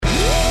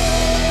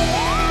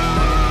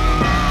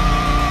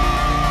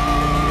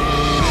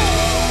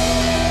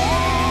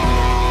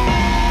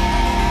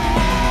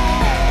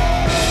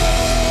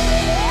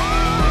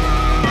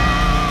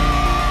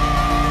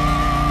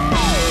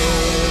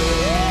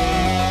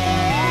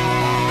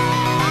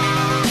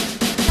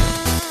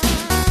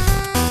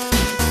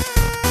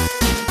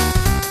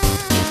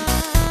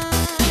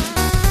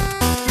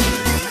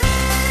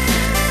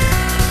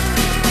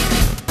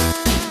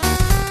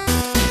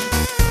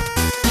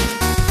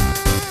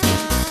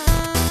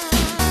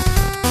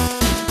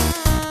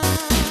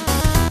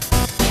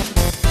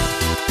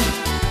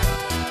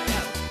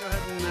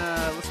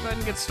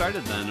get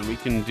started then, and we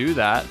can do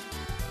that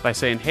by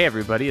saying, hey,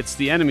 everybody, it's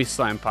the Enemy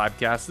Slime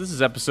Podcast. This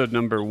is episode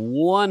number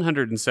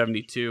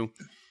 172.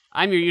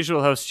 I'm your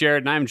usual host,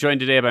 Jared, and I'm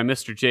joined today by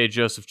Mr. J.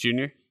 Joseph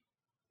Jr.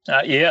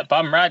 Yep,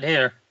 I'm right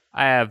here.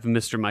 I have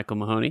Mr. Michael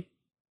Mahoney.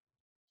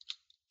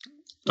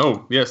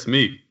 Oh, yes,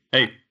 me.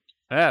 Hey.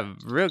 Yeah,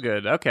 real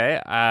good.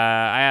 Okay.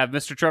 I have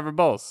Mr. Trevor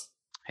Bowles.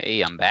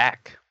 Hey, I'm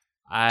back.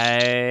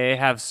 I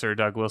have Sir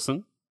Doug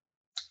Wilson.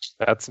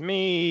 That's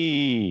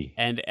me.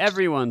 And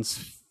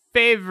everyone's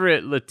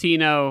favorite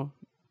Latino,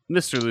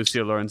 Mr.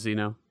 Lucio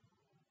Lorenzino.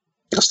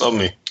 That's not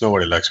me.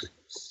 Nobody likes me.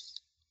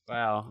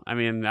 Wow. I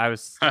mean,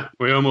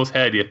 We almost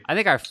had you. I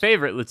think our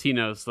favorite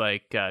Latino's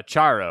like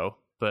Charo,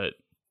 but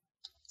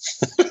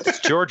It's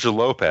George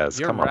Lopez.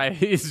 you're Come right.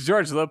 It's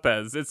George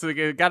Lopez. It's got to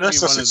be one of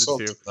the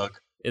insulting, two. Doug.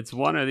 It's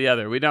one or the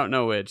other. We don't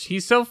know which.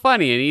 He's so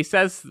funny, and he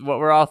says what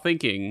we're all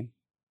thinking.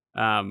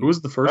 Who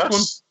was the first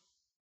Us?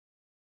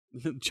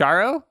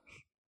 Charo? one?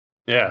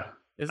 Yeah.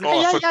 Is it?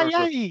 Oh,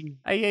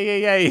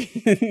 Ay.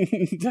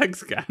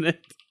 Doug's got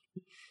it.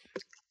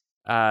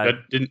 That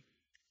didn't.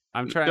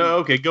 I'm trying. No,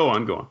 okay, go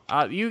on.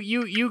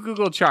 You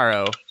Google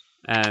Charo,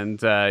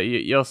 and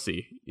you'll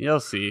see.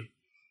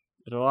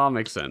 It'll all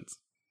make sense.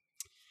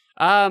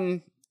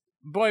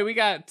 Boy, we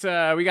got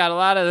a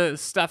lot of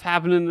stuff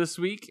happening this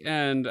week,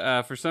 and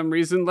for some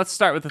reason, let's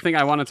start with the thing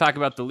I want to talk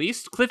about the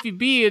least. Cliffy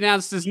B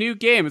announced his new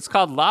game. It's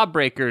called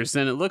Lawbreakers,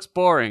 and it looks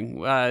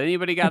boring.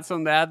 Anybody got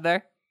something to add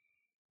there?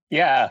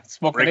 Yeah,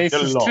 Smoking Break the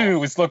Aces law.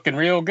 2 is looking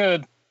real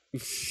good.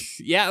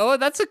 Yeah. Oh,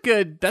 that's a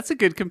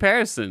good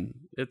comparison.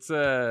 It's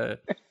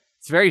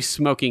very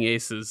Smoking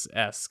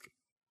Aces-esque.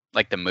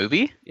 Like the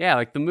movie? Yeah,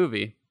 like the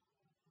movie.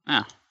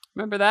 Oh.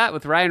 Remember that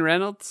with Ryan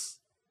Reynolds?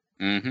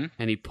 Mm-hmm.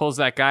 And he pulls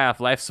that guy off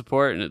life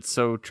support, and it's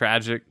so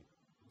tragic.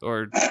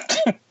 Or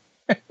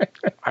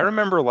I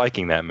remember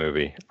liking that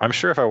movie. I'm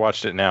sure if I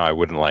watched it now, I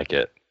wouldn't like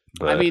it.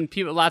 But I mean,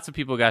 lots of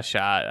people got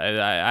shot.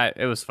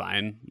 It was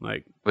fine.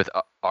 Like, With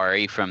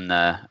Ari from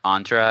the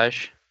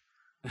Entourage.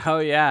 oh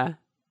yeah,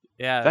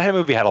 yeah, that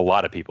movie had a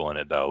lot of people in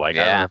it, though. Like,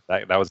 Yeah.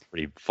 that was a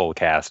pretty full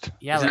cast.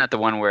 yeah. Isn't Like, that the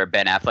one where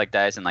Ben Affleck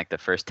dies in like the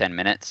first 10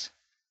 minutes?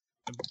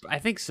 I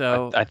think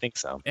so. I think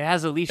so. It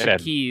has Alicia It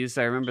had- Keys.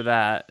 I remember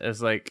that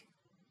as like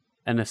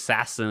an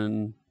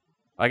assassin.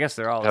 I guess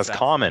they're all. It has assassins.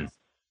 Common.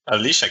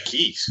 Alicia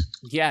Keys.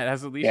 Yeah, it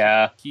has Alicia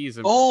Yeah. Keys.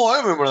 Oh,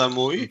 I remember that I'm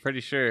movie. pretty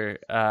sure.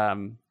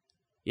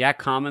 Yeah,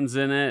 Common's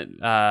in it.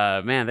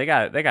 Man, they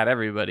got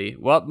everybody.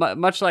 Well,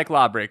 much like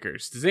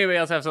Lawbreakers. Does anybody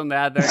else have something to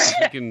add there?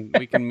 'Cause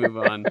we can move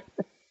on.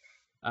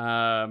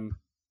 And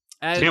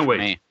Can't wait.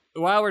 Me.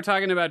 while we're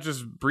talking about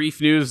just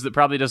brief news that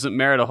probably doesn't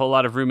merit a whole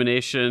lot of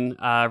rumination,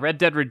 Red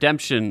Dead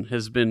Redemption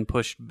has been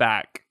pushed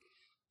back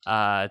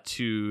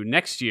to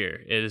next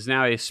year. It is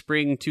now a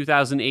spring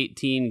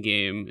 2018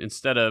 game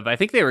instead of. I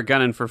think they were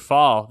gunning for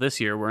fall this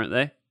year, weren't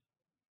they?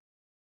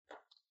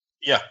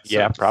 Yeah.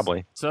 Yeah,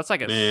 probably. So that's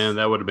like Man,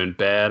 that would have been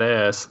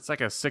badass. it's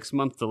like a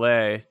 6-month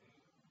delay,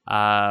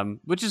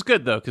 which is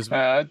good though because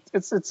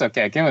It's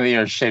okay. Game of the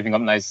Year is shaping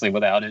up nicely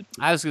without it.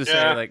 I was gonna say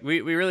Yeah. like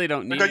we really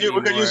don't We need. can use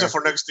more. it for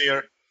next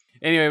year.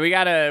 Anyway, we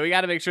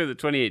gotta make sure that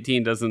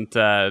 2018 doesn't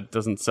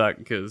suck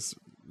because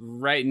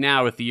right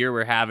now with the year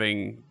we're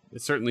having,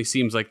 it certainly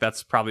seems like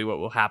that's probably what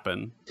will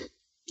happen.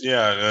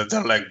 Yeah,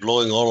 they're like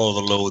blowing all of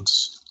the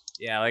loads.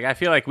 Yeah, like I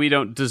feel like we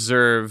don't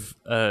deserve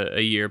a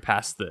year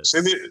past this.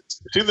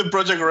 See the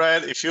Project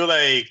Red, if you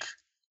like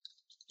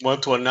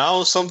want to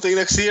announce something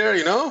next year,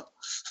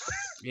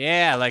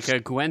 Yeah, like a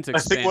Gwent I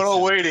expansion. think we're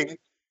all waiting.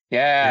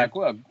 Yeah,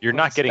 You're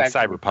not getting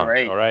Cyberpunk,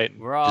 great. all right?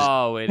 We're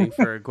all waiting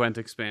for a Gwent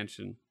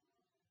expansion.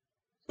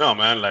 No,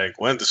 man, like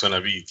when is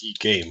gonna be the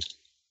game?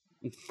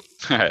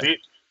 Did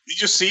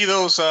you see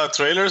those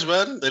trailers,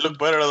 man? They look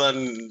better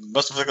than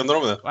Mass Effect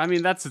Andromeda. I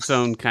mean, that's its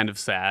own kind of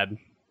sad.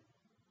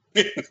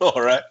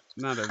 All right.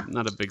 Not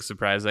a big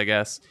surprise, I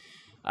guess.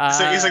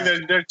 It's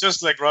like they're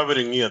just like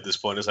rabbiting me at this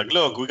point. It's like,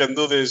 look, we can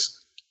do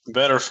this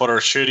better for our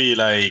shitty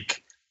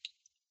like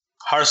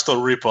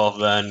Hearthstone ripoff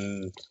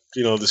than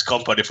this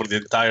company for the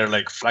entire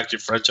like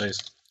flagship franchise.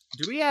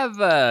 Do we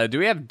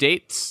have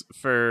dates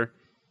for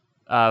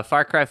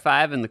Far Cry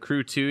 5 and The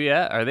Crew 2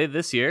 yet? Are they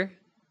this year?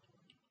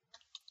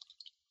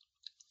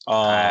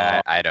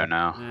 I don't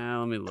know.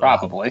 Let me look.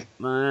 Probably.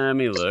 Let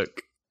me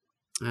look.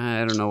 I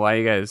don't know why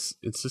you guys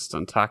insist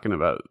on talking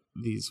about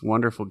these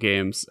wonderful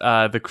games.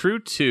 The Crew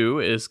 2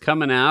 is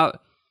coming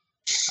out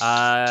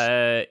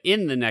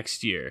in the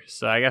next year.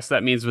 So I guess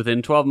that means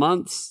within 12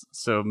 months.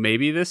 So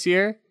maybe this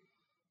year.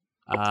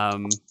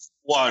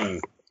 One.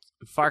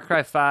 Far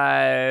Cry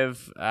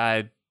 5,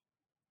 I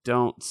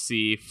don't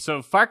see.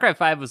 So Far Cry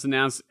 5 was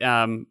announced.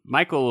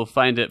 Michael will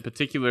find it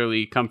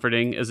particularly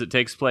comforting as it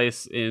takes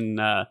place in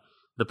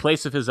the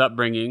place of his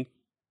upbringing,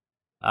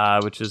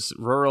 which is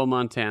rural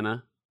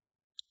Montana.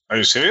 Are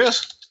you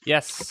serious?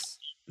 Yes.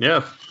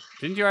 Yeah.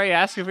 Didn't you already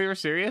ask if we were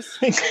serious?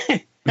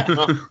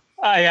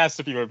 I asked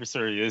if you were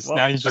serious. Well,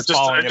 now he's just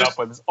following it up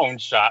with his own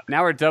shot.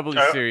 Now we're doubly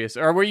serious.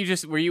 Or were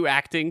you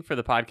acting for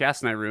the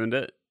podcast and I ruined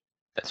it?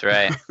 That's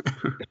right.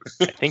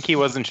 I think he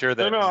wasn't sure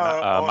that No,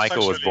 I was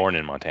Michael was actually- born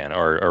in Montana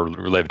or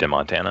lived in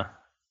Montana.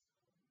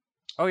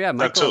 Oh yeah,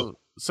 That too. Michael.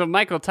 So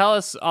Michael, tell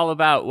us all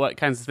about what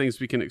kinds of things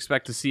we can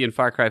expect to see in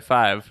Far Cry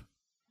 5.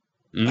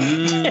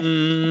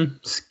 I'm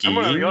Skiing.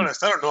 gonna be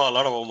honest. I don't know a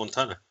lot about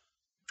Montana.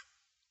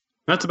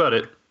 That's about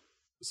it.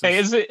 So, Hey,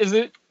 is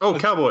it? Oh,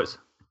 Cowboys,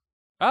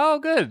 oh,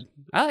 good.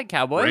 I like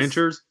cowboys.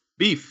 ranchers,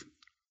 beef.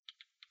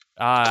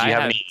 I you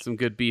have had any- some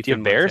good beef do you in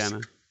have bears?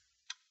 Montana.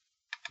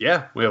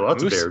 Yeah, we have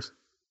lots Moose? of bears.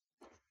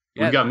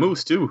 Yeah, We've got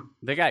moose too.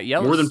 they got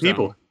Yellowstone. More than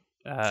people.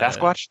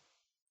 Sasquatch?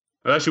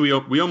 Actually,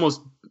 we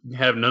almost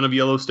have none of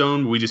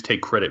Yellowstone. But we just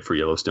take credit for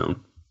Yellowstone.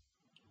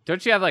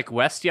 Don't you have like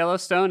West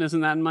Yellowstone?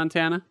 Isn't that in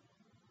Montana?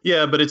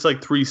 Yeah, but it's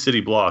like 3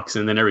 city blocks,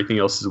 and then everything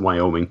else is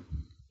Wyoming.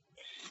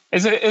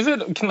 Is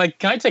it? Can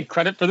I take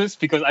credit for this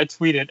because I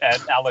tweeted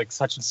at Alex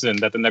Hutchinson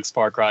that the next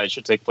Far Cry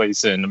should take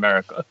place in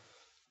America.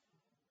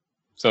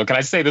 So can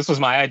I say this was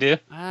my idea?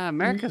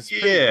 America's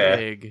pretty Yeah.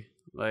 big.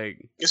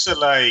 Like, Is it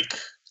like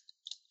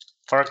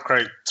Far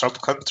Cry Trump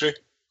country?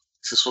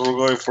 Is this what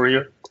we're going for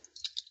here?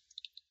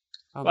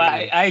 oh, Well,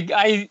 man.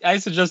 I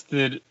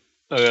suggested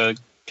a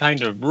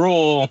kind of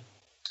rural.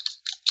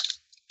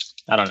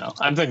 I don't know.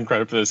 I'm taking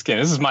credit for this game.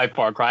 This is my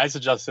Far Cry. I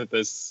suggested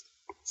this.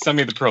 Send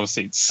me the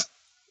proceeds.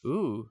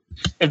 Ooh.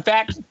 In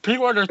fact,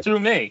 pre-order through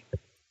me.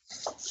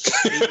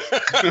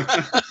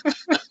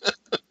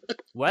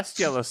 West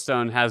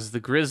Yellowstone has the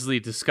Grizzly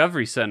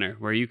Discovery Center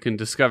where you can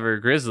discover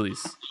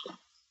grizzlies.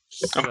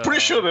 I'm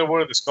pretty sure they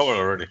were discovered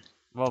already.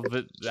 Well,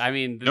 but I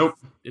mean, Nope,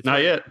 it's not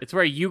where, yet. It's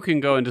where you can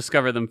go and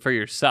discover them for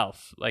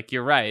yourself. Like,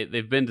 you're right,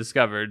 they've been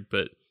discovered,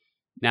 but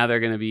now they're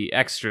going to be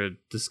extra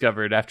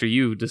discovered after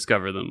you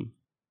discover them.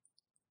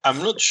 I'm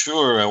not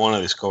sure I want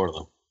to discover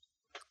them.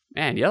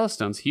 Man,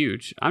 Yellowstone's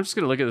huge. I'm just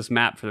going to look at this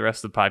map for the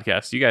rest of the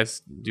podcast. You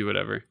guys do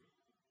whatever.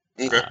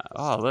 Okay.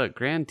 Oh, look,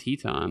 Grand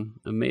Teton.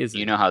 Amazing.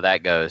 You know how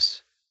that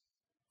goes.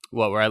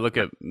 What, where I look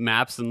at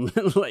maps and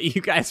let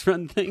you guys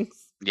run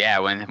things? Yeah,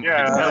 when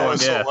Yeah, Oh, that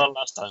went yeah. so well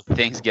last time.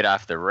 things get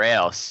off the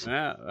rails.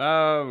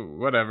 Yeah,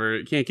 whatever.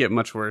 It can't get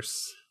much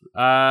worse.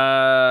 Those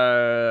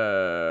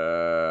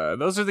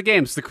are the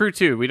games. The Crew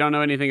 2, we don't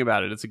know anything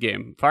about it. It's a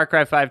game. Far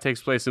Cry 5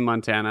 takes place in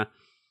Montana.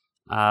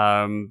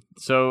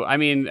 So, I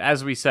mean,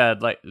 as we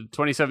said, like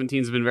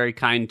 2017's been very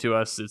kind to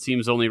us. It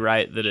seems only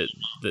right that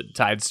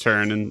tides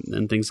turn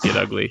and things get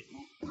ugly.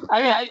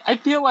 I mean, I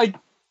feel like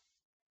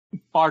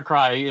Far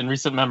Cry in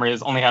recent memory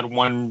has only had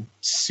one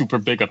super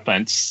big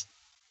offense.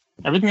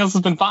 Everything else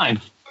has been fine.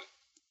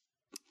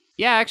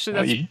 Yeah,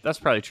 actually, that's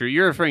probably true.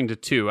 You're referring to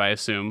 2, I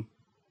assume.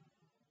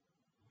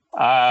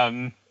 No,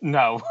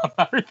 I'm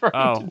not referring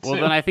Oh, to well,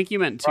 two. then I think you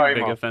meant 2 big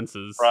Primal.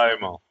 offenses.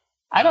 Primal.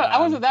 I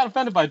wasn't that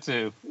offended by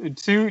 2.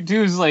 2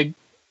 is like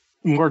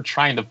more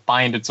trying to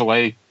find its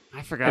way,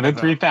 I forgot and then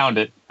about 3 found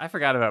it. I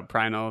forgot about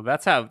Primal.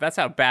 That's how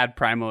bad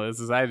Primal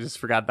is I just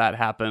forgot that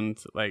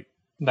happened like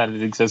That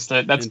it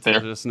existed. That's until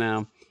fair. just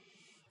now.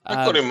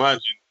 I could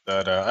imagine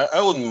that.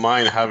 I wouldn't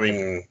mind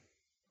having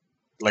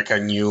like a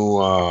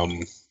new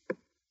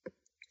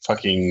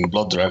fucking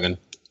Blood Dragon.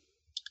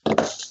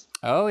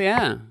 Oh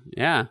yeah.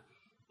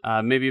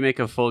 Maybe make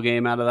a full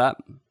game out of that.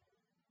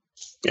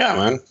 Yeah,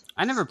 man.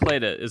 I never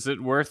played it. Is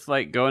it worth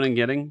like going and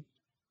getting?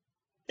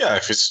 Yeah,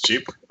 if it's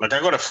cheap. Like I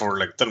got it for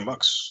like $10.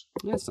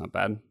 Yeah, it's not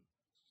bad.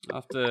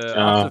 I'll have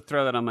to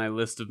throw that on my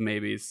list of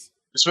maybes.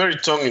 It's very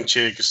tongue in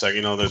cheek. It's like,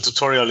 the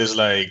tutorial is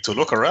like to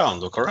look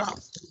around.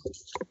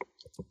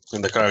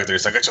 And the character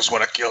is like, I just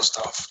want to kill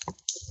stuff.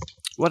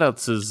 What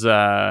else is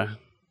there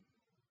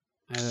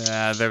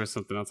was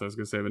something else I was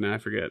gonna say, but now I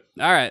forget.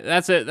 All right,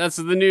 that's it. That's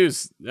the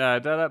news.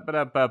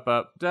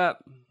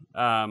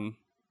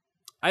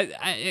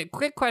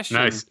 Quick question.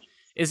 Nice.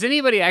 Is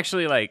anybody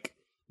actually like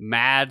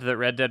mad that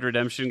Red Dead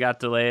Redemption got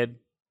delayed?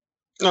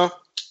 No.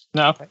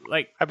 No,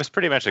 Like, I was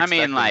pretty much I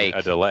mean, expecting like-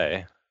 a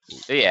delay.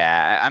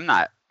 Yeah, I'm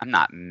not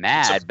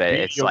mad, but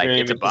it's video like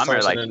game it's a in bummer.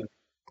 Like 2000.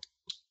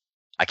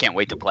 I can't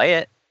wait to play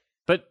it.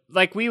 but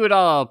like we would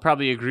all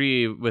probably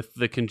agree with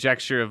the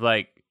conjecture of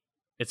like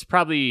it's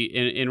probably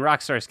in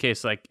Rockstar's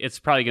case, like it's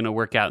probably going to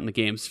work out in the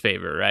game's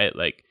favor, right?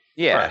 Like,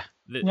 Yeah. Right.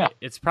 Yeah.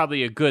 it's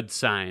probably a good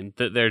sign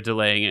that they're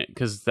delaying it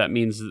because that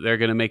means that they're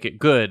going to make it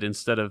good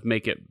instead of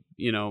make it,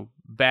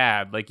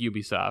 bad like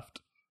Ubisoft.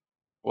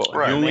 Well,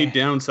 Right. The only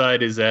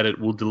downside is that it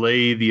will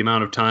delay the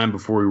amount of time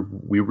before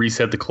we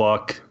reset the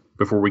clock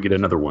before we get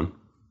another one.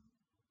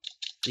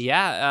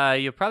 Yeah,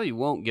 you probably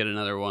won't get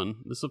another one.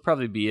 This will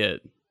probably be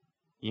it.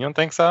 you don't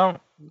think so?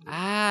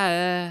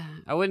 I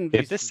wouldn't. Be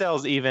If this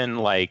sells even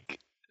like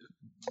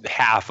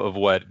half of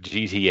what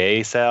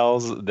GTA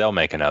sells, they'll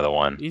make another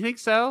one. You think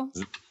so?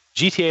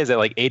 GTA is at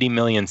like 80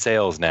 million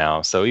sales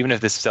now, so even if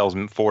this sells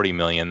 40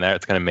 million,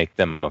 that's going to make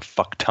them a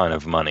fuck ton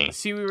of money.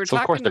 See, we were So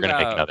talking of course they're going to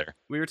make about- another.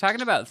 We were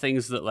talking about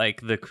things that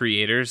like the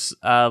creators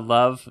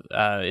love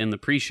in the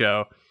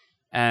pre-show,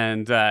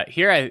 and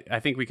here I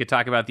think we could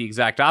talk about the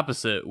exact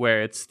opposite,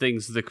 where it's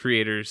things the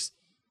creators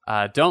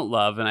don't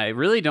love, and I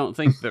really don't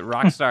think that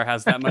Rockstar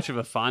has that much of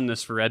a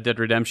fondness for Red Dead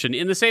Redemption.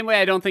 In the same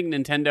way, I don't think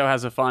Nintendo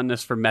has a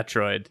fondness for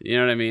Metroid. You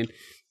know what I mean?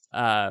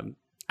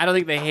 I don't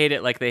think they hate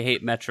it like they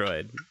hate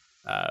Metroid,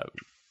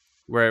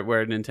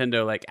 where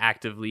Nintendo like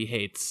actively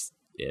hates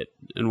it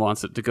and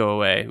wants it to go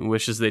away and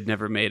wishes they'd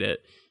never made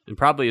it, and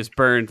probably is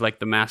burned like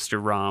the master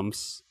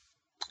ROMs.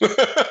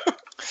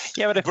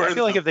 Yeah, but I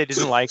feel like if they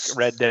didn't like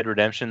Red Dead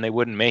Redemption, they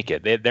wouldn't make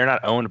it. They're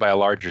not owned by a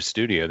larger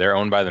studio. They're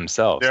owned by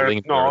themselves. So they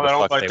can do whatever the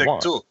owned fuck by they Take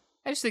want. Two.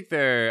 I just think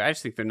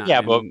they're not Yeah,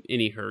 in but-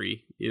 any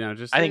hurry.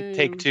 Just I think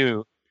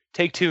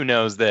Take Two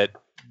knows that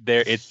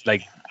it's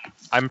like,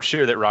 I'm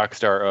sure that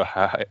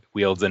Rockstar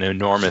wields an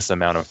enormous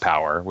amount of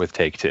power with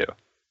Take Two.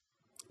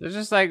 they're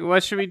just like,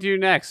 what should we do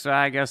next?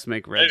 I guess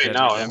make Red Maybe Dead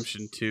now.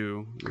 Redemption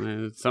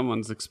 2.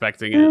 Someone's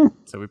expecting it,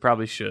 so we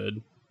probably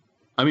should.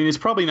 I mean, it's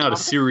probably not a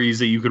series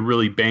that you could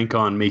really bank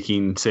on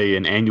making, say,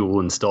 an annual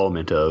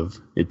installment of.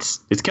 It's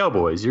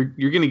Cowboys. You're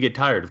going to get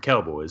tired of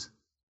Cowboys.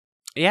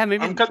 Yeah,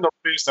 maybe. I'm kind of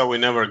pissed that we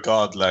never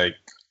got like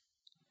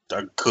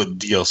a good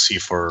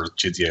DLC for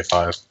GTA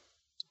 5.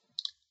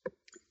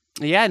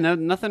 Yeah,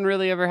 nothing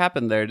really ever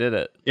happened there, did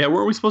it? Yeah,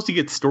 weren't we supposed to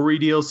get story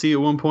DLC at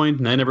one point,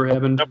 and that never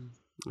happened? Yep.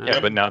 Yeah,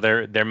 but now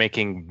they're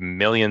making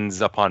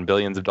millions upon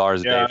billions of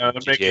dollars a day Yeah, from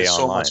they're making GTA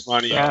so Online. much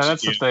money. Yeah, on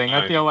that's the GTA thing.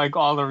 I 5. feel like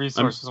all the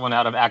resources went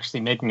out of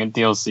actually making a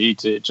DLC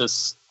to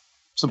just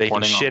They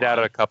supporting. can shit out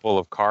a couple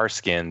of car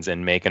skins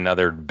and make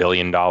another $1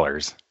 billion.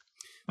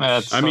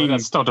 That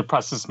still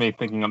depresses me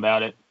thinking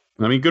about it.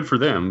 I mean, good for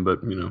them,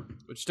 but,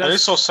 Which And does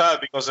it's so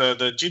sad because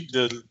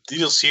the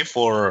DLC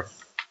for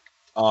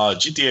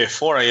GTA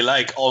 4 I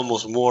like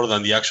almost more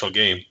than the actual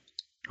game.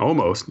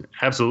 almost.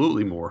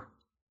 Absolutely more.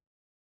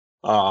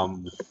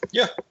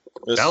 Yeah.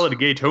 It's- Ballad of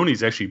Gay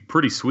Tony's actually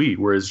pretty sweet,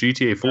 whereas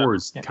GTA 4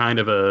 is Yeah. kind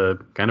of a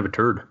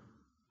turd.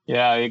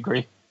 Yeah, I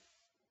agree.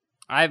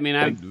 I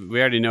mean, we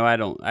already know I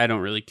don't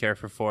really care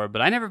for 4,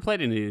 but I never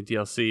played any of the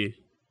DLC.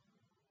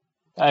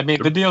 I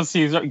mean, the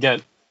DLCs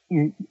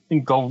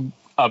go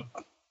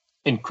up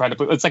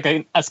incredibly. It's like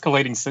an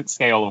escalating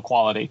scale of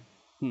quality.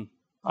 Hmm.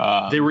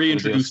 They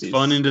reintroduced the DLCs.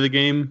 fun into the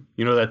game.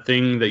 You know, that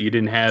thing that you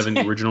didn't have in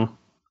the original?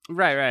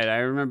 Right. I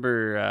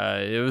remember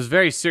it was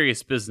very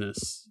serious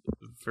business.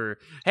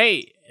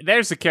 Hey,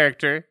 there's a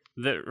character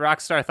that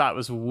Rockstar thought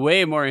was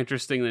way more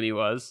interesting than he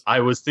was. I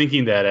was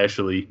thinking that,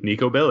 actually.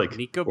 Nico Bellic.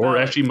 Nico Or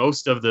Bellic. actually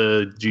most of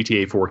the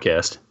GTA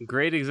forecast.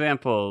 Great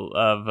example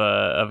of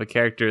a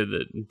character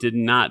that did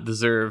not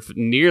deserve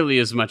nearly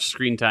as much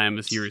screen time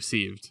as he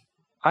received.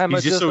 I'm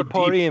He's just so a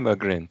poor deep.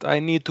 immigrant. I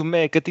need to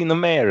make it in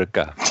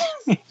America.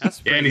 That's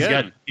pretty and he's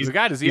good. got- He's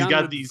got. Is he he's on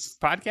got the these-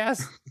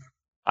 podcast?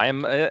 I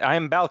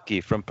am Balky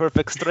from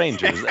Perfect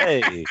Strangers.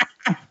 Hey,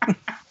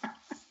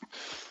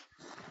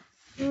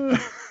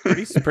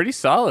 Pretty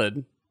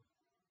solid.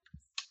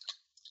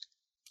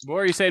 What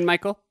are you saying,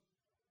 Michael?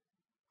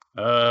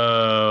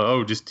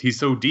 Just he's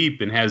so deep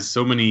and has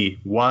so many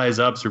wise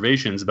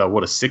observations about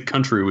what a sick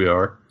country we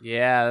are.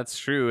 Yeah, that's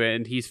true.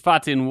 And he's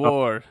fought in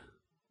war,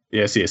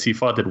 Yes, he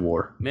fought in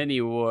war.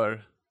 many war.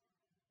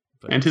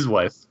 But, And his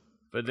wife.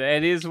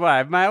 and his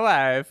wife, my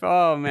wife.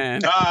 Oh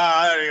man,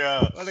 there you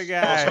go. what a I was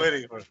guy!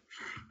 waiting for it.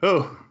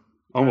 Oh,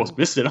 almost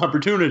missed an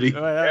opportunity.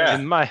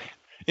 Well,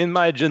 in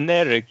my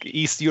generic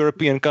East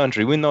European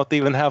country, we not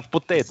even have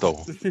potato.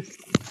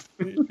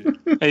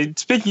 Hey,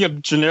 speaking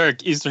of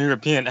generic Eastern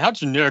European, how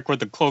generic were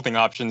the clothing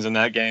options in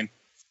that game?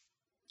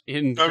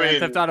 In I Grand mean-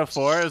 Theft Auto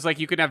 4, it was like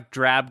you could have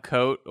drab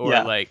coat or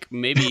Yeah. like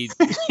maybe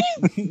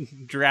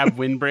drab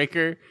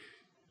windbreaker.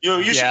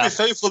 You should Yeah. be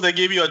thankful they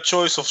gave you a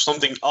choice of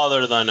something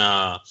other than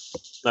a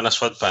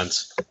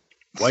sweatpants.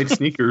 White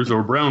sneakers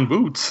or brown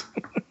boots.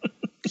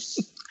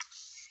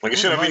 Like it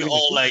should have might been even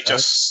all keep like that.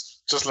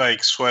 just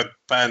like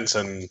sweatpants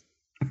and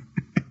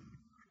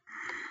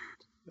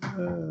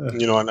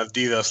and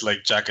Adidas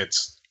like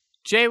jackets.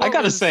 Jay, I what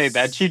gotta was- say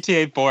that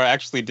GTA 4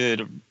 actually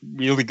did a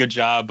really good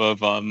job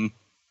of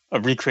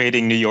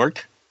recreating New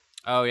York,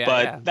 Oh yeah,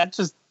 but yeah. that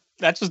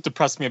just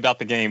depressed me about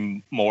the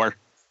game more.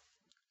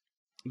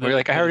 We're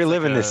like, I already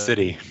live in this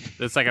city.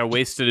 It's like a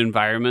wasted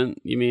environment.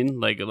 You mean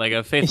like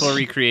a faithful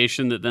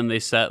recreation that then they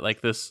set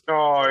like this?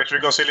 No, it's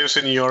because he lives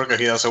in New York and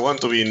he doesn't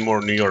want to be in more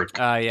New York.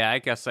 Yeah, I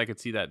guess I could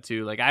see that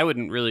too. Like I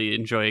wouldn't really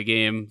enjoy a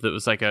game that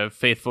was like a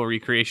faithful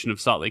recreation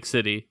of Salt Lake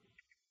City.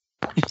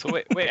 So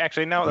wait.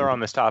 Actually, now they're on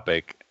this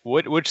topic.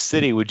 Which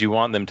city would you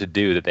want them to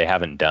do that they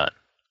haven't done?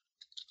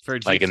 For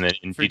Like in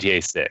for-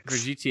 GTA For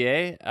 6.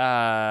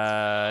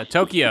 GTA,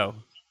 Tokyo.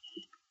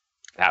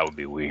 That would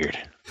be weird.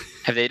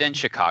 Have they done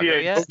Chicago Yeah,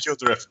 yet? Tokyo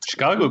Drift.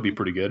 Chicago would be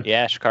pretty good.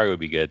 Yeah, Chicago would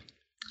be good.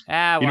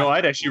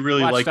 I'd actually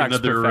really Watch like Dogs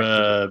another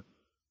perfected.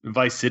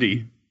 Vice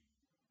City.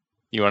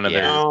 You want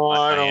another? Yeah. No,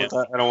 I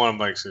don't want a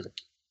bike city.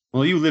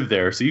 Well, you live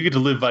there, so you get to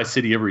live Vice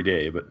City every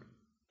day, but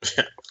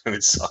And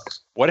it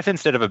sucks. What if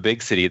instead of a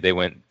big city, they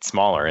went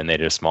smaller and they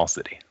did a small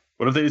city?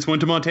 what if they just went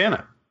to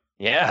Montana?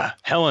 Yeah,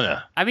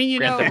 Helena. I mean,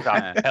 Grand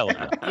Theft Auto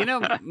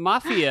Helena.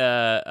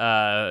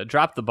 Mafia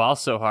dropped the ball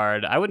so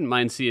hard. I wouldn't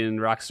mind seeing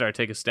Rockstar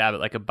take a stab at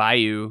like a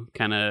Bayou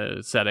kind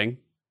of setting.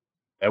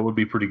 That would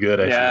be pretty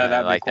good, actually. Yeah, I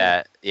that'd be like cool.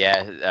 that. I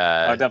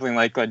Yeah. would definitely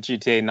like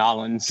GTA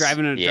Nolans.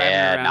 Driving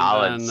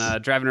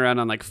around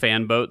on like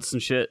fan boats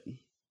and shit.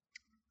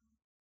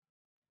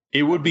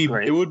 It would be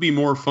Great. it would be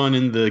more fun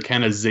in the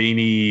kind of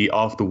zany,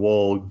 off the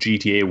wall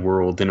GTA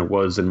world than it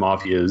was in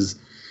Mafia's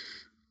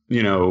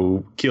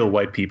kill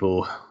white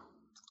people,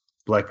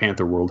 Black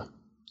Panther world.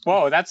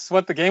 Whoa, that's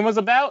what the game was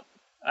about?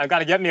 I got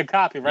to get me a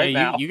copy right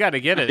now. You got to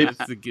get it.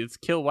 It's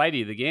Kill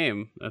Whitey, the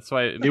game. That's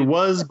why It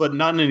was, but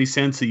not in any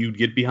sense that you'd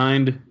get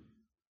behind.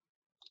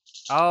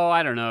 Oh,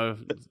 I don't know.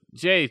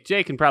 Jay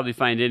can probably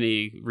find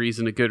any good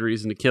reason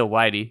to kill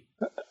Whitey.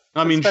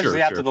 I mean,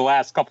 especially after the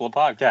last couple of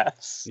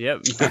podcasts.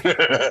 Yep.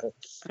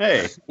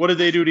 Hey, what did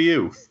they do to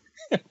you?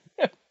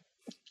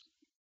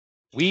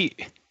 We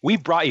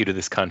brought you to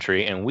this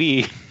country, and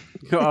we.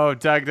 Oh,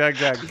 Doug. Doug,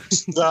 yeah,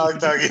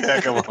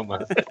 come on,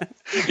 man.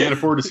 Can't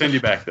afford to send you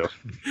back, though.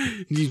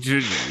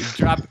 You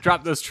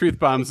drop those truth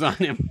bombs on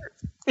him.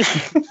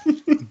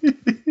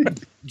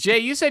 Jay,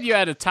 you said you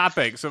had a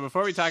topic. So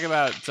before we talk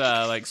about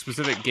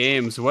specific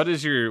games, what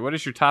is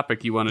your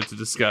topic you wanted to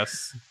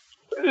discuss?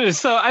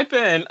 So I've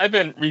been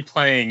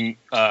replaying.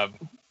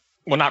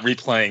 Well, not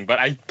replaying, but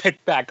I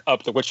picked back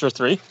up The Witcher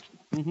 3.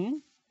 Mm-hmm.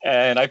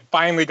 And I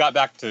finally got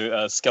back to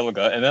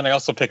Skellige, and then I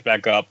also picked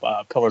back up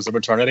Pillars of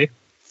Eternity.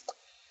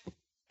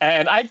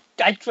 And I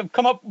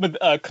come up with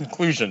a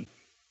conclusion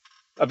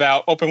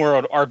about open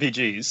world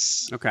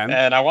RPGs. Okay.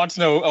 And I want to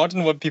know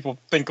what people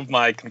think of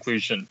my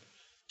conclusion.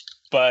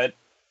 But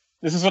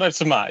this is what I've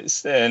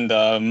surmised, and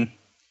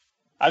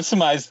I've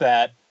surmised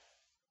that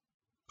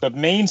the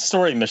main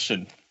story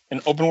mission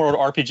in open world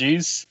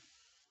RPGs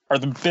are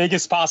the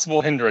biggest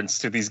possible hindrance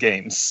to these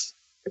games.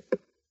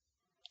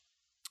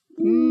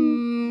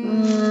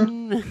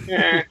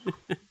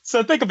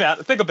 So think about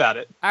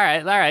it. All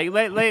right.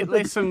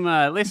 Lay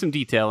some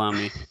detail on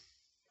me.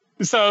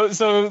 So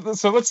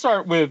let's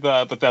start with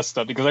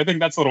Bethesda, because I think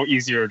that's a little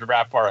easier to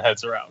wrap our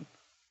heads around.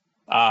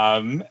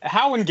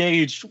 How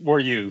engaged were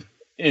you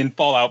in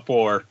Fallout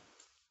 4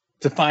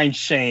 to find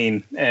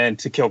Shane and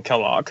to kill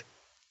Kellogg?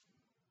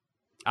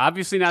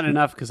 Obviously not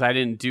enough, because I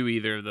didn't do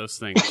either of those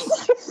things.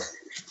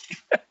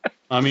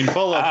 I mean,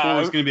 Fallout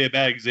 4 is going to be a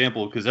bad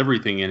example because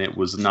everything in it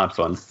was not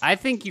fun. I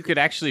think you could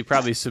actually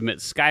probably submit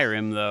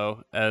Skyrim,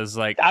 though, as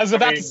like... I was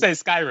about to say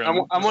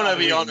Skyrim. I'm going to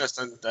be honest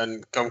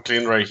and come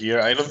clean right here.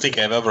 I don't think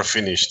I've ever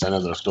finished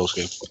another of those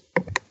games.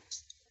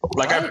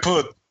 Like, I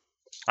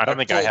don't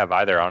think I have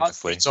either,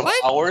 honestly. Some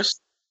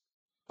hours,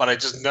 but I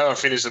just never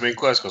finished the main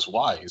quest because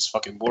why? It's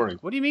fucking boring.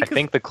 What do you mean? I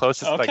think the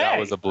closest I got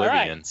was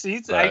Oblivion. Right.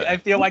 See, I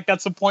feel like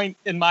that's a point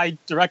in my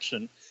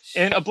direction.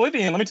 In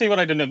Oblivion, let me tell you what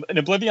I did. In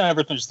Oblivion, I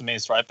never finished the main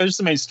story. I finished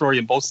the main story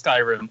in both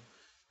Skyrim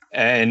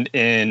and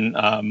in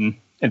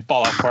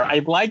Fallout 4. I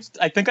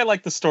think I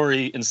liked the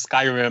story in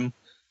Skyrim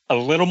a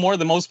little more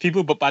than most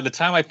people, but by the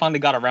time I finally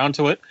got around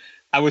to it,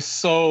 I was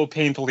so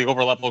painfully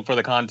overleveled for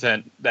the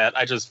content that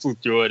I just flew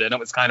through it, and it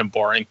was kind of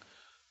boring.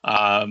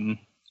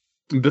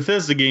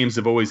 Bethesda games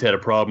have always had a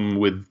problem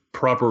with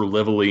proper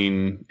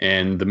leveling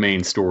and the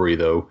main story,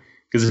 though.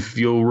 Because if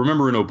you'll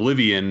remember in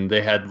Oblivion,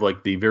 they had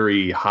like the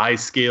very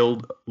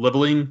high-scaled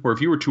leveling, where if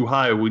you were too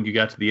high when you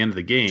got to the end of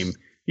the game,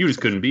 you just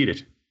couldn't beat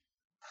it.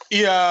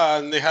 Yeah,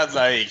 and they had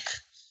like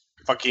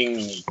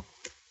fucking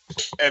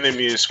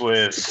enemies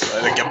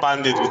with like a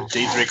bandit with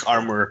Daedric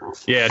armor.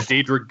 Yeah,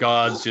 Daedric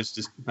gods.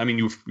 I mean,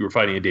 you were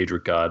fighting a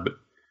Daedric god,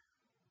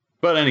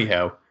 but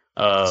anyhow.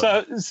 But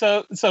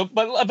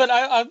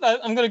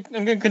I'm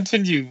gonna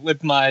continue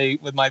with my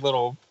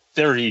little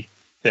theory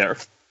there.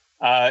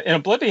 In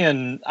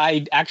Oblivion,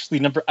 I actually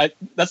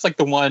that's like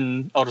the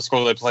one Elder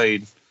Scrolls I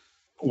played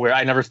where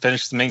I never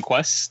finished the main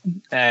quest,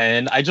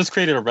 and I just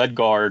created a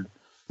Redguard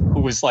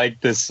who was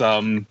like this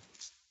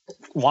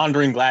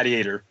wandering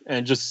gladiator,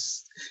 and it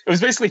was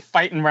basically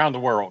fighting around the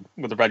world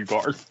with a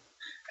Redguard,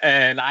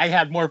 and I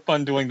had more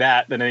fun doing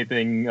that than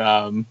anything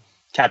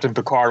Captain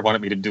Picard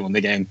wanted me to do in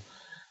the game.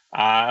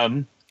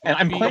 And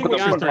I'm playing with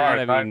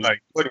Picard, like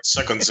 20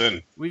 seconds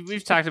in.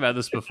 We've talked about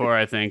this before,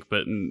 I think,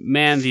 but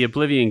man, the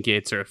Oblivion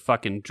gates are a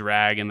fucking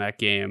drag in that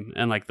game,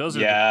 and like those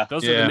are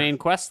the main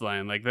quest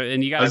line. Like,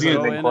 and you got to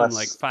go in them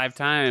like 5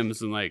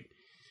 times, and like,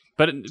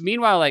 but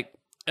meanwhile, like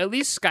at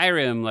least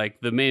Skyrim, like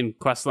the main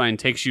quest line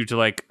takes you to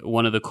like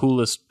one of the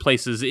coolest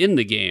places in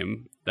the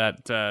game,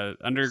 that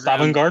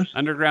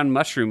underground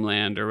mushroom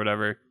land or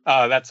whatever.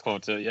 Oh, that's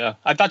cool too. Yeah,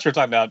 I thought you were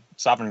talking about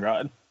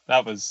Sovngarde.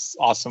 That was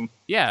awesome.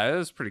 Yeah, it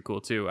was pretty cool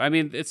too. I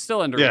mean, it's still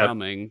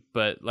underwhelming,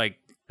 but like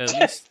at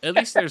least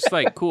there's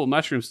like cool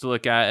mushrooms to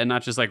look at and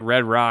not just like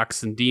red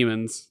rocks and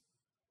demons.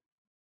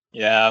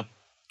 Yeah.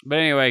 But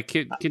anyway,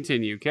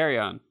 continue. Carry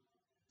on.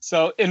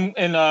 So in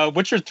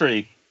Witcher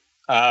 3,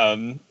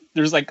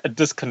 there's like a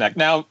disconnect.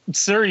 Now,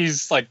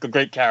 Ciri's like a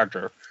great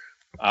character,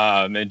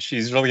 and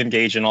she's really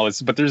engaged in all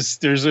this, but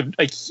there's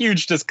a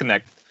huge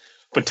disconnect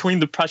between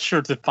the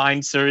pressure to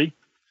find Ciri.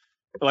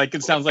 Like,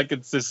 it sounds like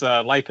it's this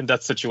life and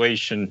death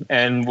situation,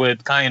 and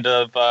with kind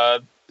of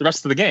the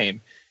rest of the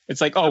game,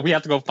 it's like, oh, we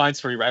have to go find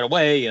Ciri right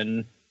away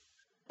and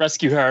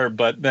rescue her.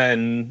 But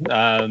then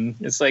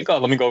it's like, oh,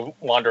 let me go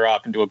wander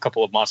off and do a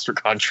couple of monster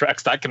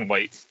contracts. That can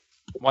wait.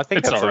 Well, I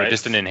think that's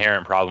just an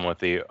inherent problem with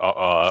the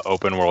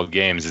open world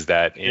games is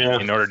that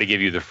in order to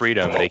give you the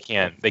freedom, they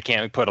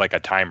can't put like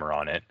a timer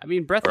on it. I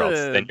mean,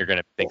 then you're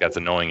gonna think that's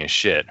annoying as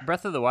shit.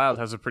 Breath of the Wild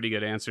has a pretty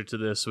good answer to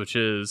this, which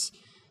is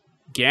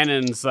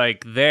Ganon's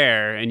like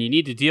there, and you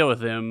need to deal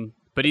with him,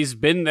 but he's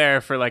been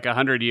there for like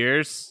 100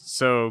 years,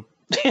 so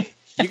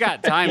you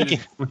got time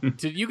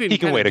to you can He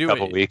can kinda wait a do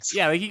couple it. weeks.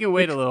 Yeah, like he can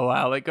wait a little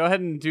while. Like go ahead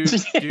and do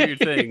your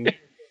thing.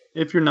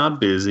 If you're not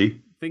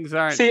busy. Things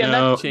aren't See,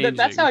 and changing.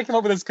 that's how I came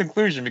up with this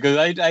conclusion, because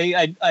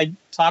I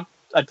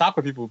talk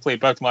with people who play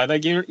Breath of the Wild.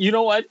 Like, you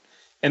know what?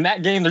 In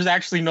that game, there's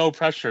actually no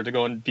pressure to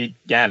go and beat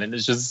Ganon.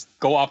 It's just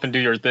go off and do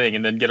your thing,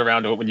 and then get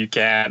around to it when you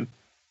can.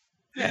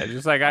 Yeah,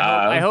 just like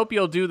I hope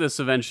you'll do this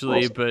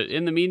eventually, but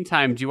in the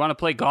meantime, do you want to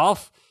play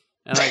golf?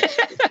 And like,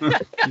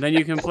 and then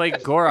you can play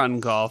Goron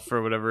golf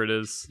or whatever it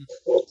is.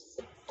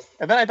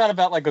 And then I thought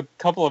about like a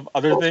couple of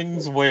other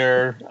things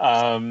where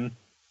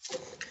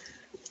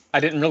I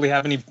didn't really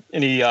have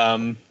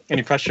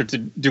any pressure to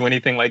do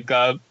anything, like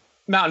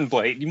Mountain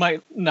Blade. You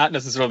might not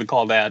necessarily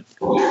call that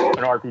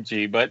an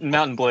RPG, but in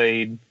Mountain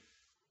Blade,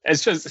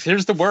 it's just,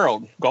 here's the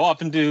world. Go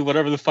off and do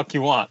whatever the fuck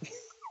you want.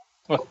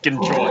 Fucking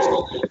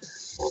enjoy.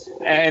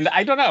 And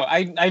I don't know.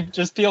 I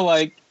just feel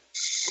like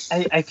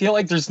I feel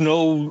like there's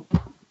no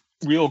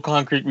real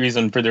concrete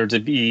reason for there to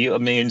be a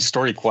main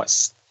story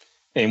quest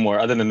anymore,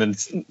 other than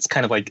it's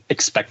kind of like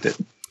expected.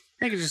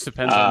 I think it just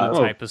depends on the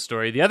type of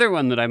story. The other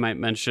one that I might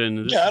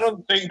mention. Yeah, I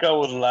don't think I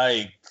would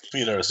like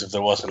fillers if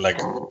there wasn't like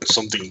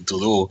something to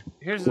do.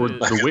 Here's Or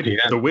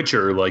the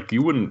Witcher, like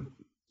you wouldn't.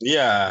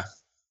 Yeah,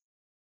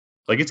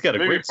 Like it's got a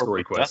maybe great for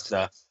story quest.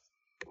 Bethesda.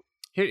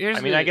 Here's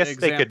I mean, an I guess they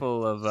could-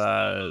 example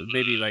of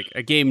maybe like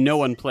a game no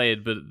one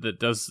played, but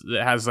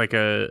that has like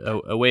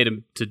a way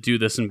to do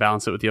this and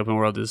balance it with the open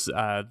world is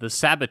the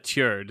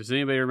Saboteur. Does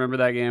anybody remember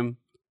that game?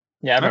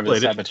 Yeah, I remember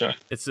played the it. Saboteur.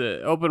 It's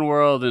an open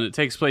world, and it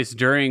takes place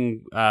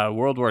during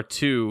World War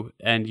II,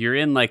 and you're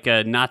in like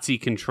a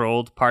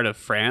Nazi-controlled part of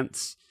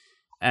France.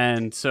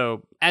 And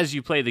so as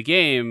you play the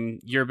game,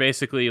 you're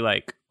basically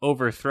like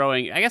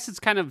overthrowing. I guess it's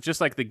kind of just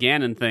like the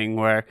Ganon thing,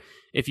 where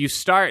if you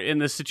start in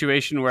this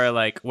situation where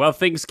like, well,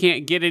 things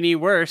can't get any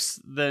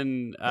worse,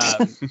 then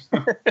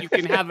you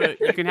can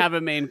have a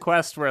main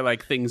quest where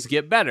like things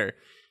get better.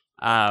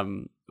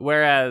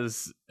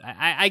 Whereas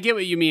I get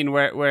what you mean,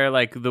 where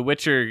like The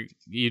Witcher,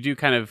 you do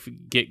kind of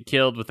get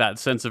killed with that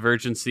sense of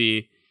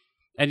urgency,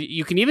 and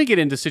you can even get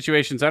into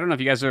situations. I don't know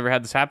if you guys have ever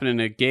had this happen in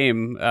a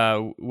game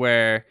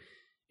where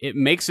it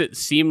makes it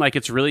seem like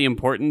it's really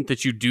important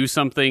that you do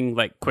something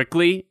like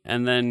quickly,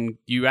 and then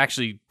you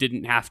actually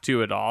didn't have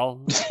to at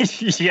all.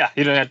 Yeah,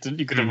 you don't have to.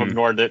 You could have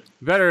ignored it.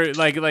 Better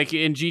like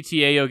in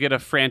GTA, you'll get a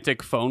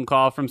frantic phone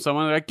call from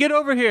someone like, "Get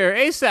over here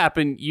ASAP!"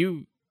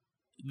 And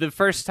the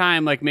first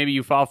time, like maybe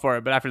you fall for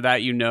it, but after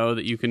that, you know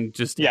that you can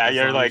just Yeah, as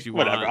you're long like, as you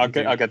whatever. want,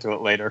 I'll get to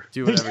it later.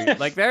 do whatever. You,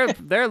 like there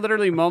are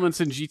literally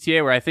moments in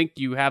GTA where I think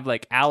you have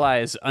like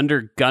allies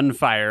under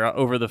gunfire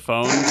over the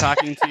phone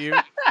talking to you,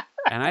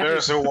 and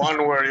There's a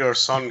one where your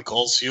son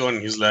calls you and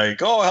he's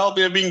like, "Oh, help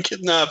me! I'm being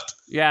kidnapped."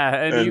 yeah,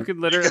 and you And- could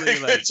literally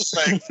like It's just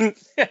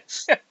like,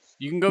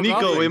 you can go Nico,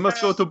 golfing. we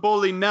must go to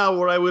bowling now,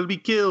 or I will be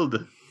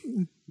killed.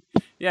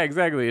 Yeah,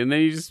 exactly. And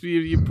then you just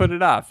you put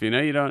it off. You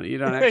know, you don't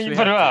actually You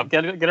put it have up.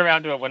 to. Get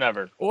around to it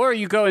whenever. Or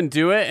you go and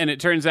do it, and it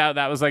turns out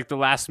that was like the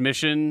last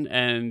mission,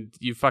 and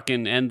you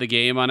fucking end the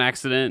game on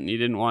accident, and you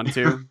didn't want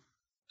to.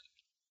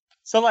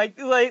 So like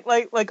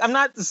I'm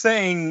not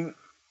saying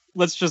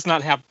let's just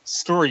not have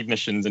story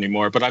missions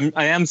anymore, but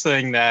I am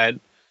saying that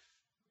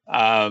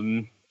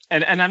and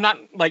I'm not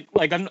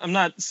I'm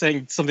not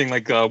saying something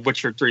like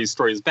Witcher 3's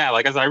story is bad.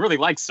 Like, as I really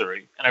like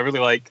Ciri, and I really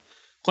like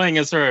playing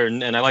as her,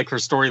 and I like her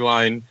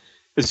storyline.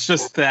 It's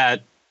just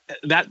that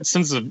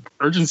sense of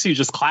urgency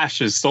just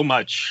clashes so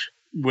much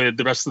with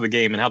the rest of the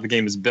game and how the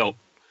game is built.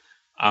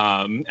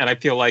 And I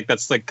feel like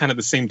that's like kind of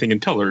the same thing in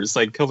Pillars.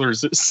 Like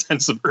Pillars'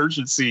 sense of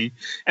urgency,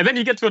 and then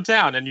you get to a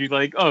town and you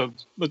like, oh,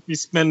 let me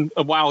spend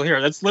a while here.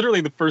 That's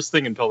literally the first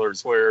thing in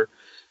Pillars where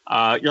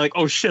you're like,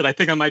 oh shit, I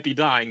think I might be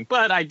dying,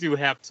 but I do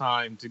have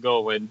time to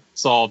go and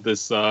solve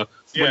this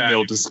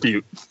windmill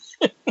dispute.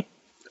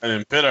 and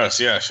in Pillars,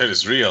 yeah, shit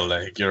is real.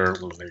 Like you're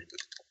like,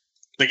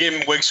 the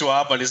game wakes you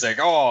up and it's like,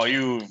 "Oh,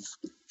 you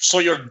saw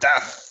your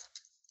death."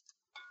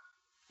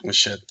 Oh,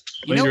 shit.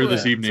 Later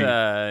this what, evening.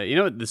 you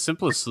know what the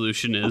simplest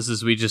solution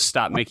is we just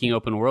stop making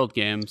open world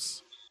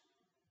games.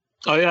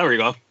 Oh yeah, there we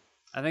go.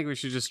 I think we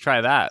should just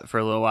try that for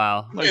a little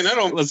while. I mean, I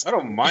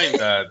don't mind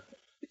that.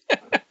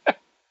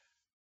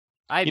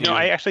 I do.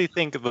 I actually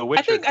think The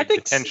Witcher I could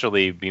think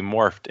potentially be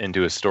morphed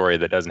into a story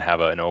that doesn't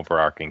have an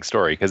overarching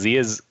story, because he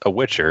is a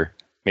Witcher.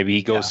 Maybe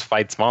he goes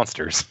fights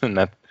monsters,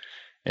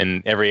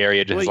 and every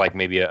area just like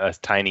maybe a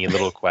tiny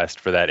little quest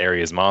for that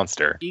area's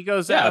monster. He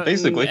goes Yeah, out.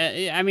 basically.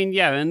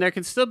 And there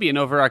can still be an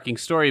overarching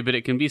story, but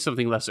it can be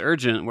something less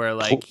urgent, where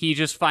like he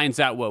just finds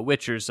out what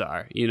Witchers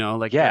are. You know,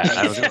 like Yeah, that's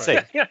I was the gonna story.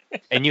 say,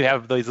 and you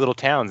have these little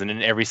towns, and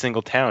in every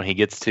single town, he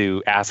gets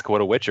to ask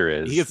what a Witcher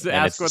is. He gets to and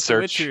ask it's what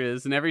search- the Witcher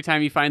is, and every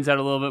time he finds out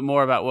a little bit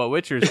more about what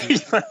Witchers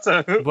is, that's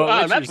what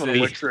Witchers a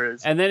is. Witcher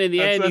is. and then in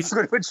the end, That's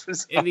what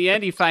Witchers in the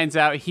end, he finds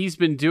out he's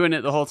been doing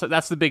it the whole time.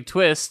 That's the big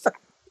twist.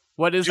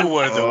 What is You it?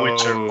 were the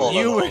Witcher. all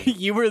along.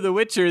 You were the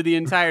Witcher the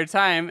entire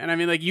time, and I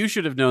mean, like, you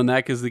should have known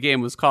that because the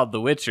game was called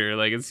The Witcher.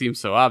 Like, it seems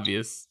so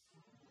obvious.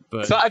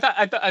 But So I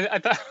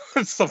thought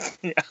of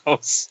something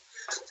else.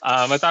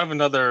 I thought of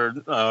another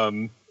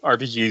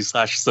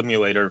RPG /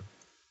 simulator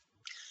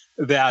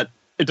that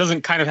it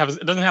doesn't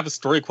have a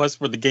story quest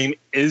where the game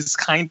is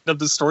kind of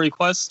the story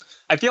quest.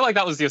 I feel like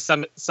that was the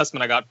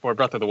assessment I got for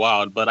Breath of the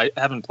Wild, but I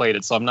haven't played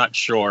it, so I'm not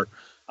sure.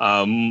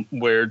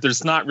 Where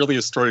there's not really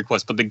a story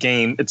quest, but the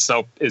game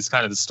itself is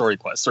kind of the story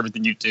quest. So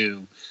everything you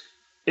do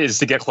is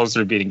to get closer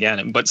to beating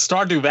Ganon. But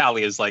Stardew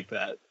Valley is like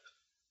that,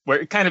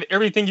 where kind of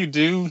everything you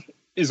do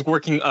is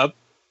working up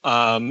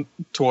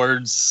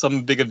towards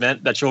some big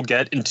event that you'll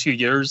get in 2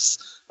 years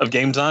of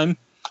game time.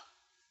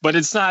 But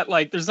it's not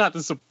like there's not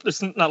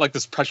like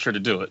this pressure to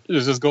do it.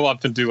 You just go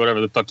up and do whatever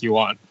the fuck you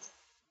want.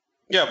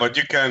 Yeah, but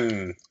you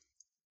can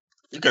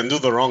do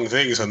the wrong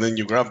things, and then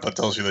your grandpa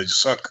tells you that you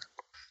suck.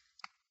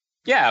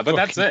 Yeah, but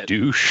that's it.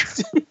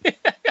 Douche.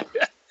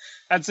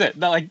 That's it.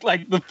 Like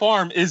the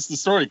farm is the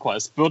story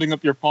quest. Building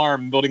up your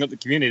farm, building up the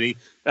community,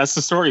 that's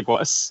the story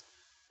quest.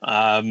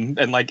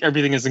 And like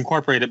everything is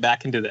incorporated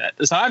back into that.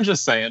 So I'm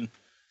just saying,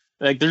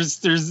 like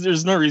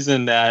there's no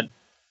reason that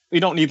we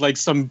don't need like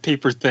some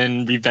paper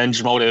thin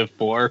revenge motive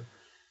for,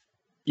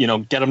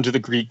 get them to the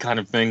Greek kind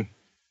of thing.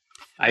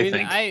 I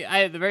think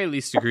I at the very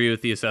least agree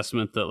with the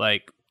assessment that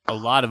like a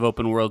lot of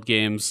open world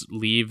games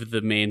leave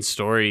the main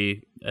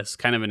story as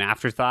kind of an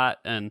afterthought,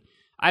 and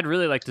I'd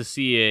really like to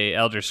see a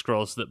Elder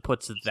Scrolls that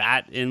puts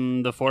that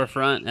in the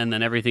forefront, and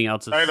then everything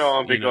else is. I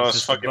know, because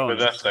just fucking a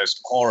bonus. Bethesda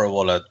is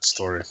horrible at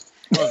story.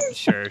 Well,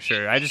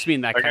 sure. I just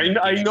mean that. Like, kind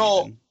of I game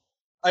know- even.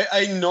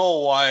 I know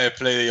why I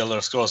play the Elder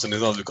Scrolls, and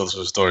it's not because of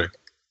the story.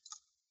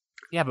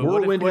 Yeah, but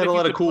Morrowind what had if a lot you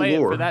of could cool play it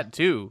lore. for that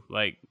too?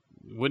 Like,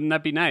 wouldn't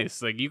that be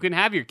nice? Like, you can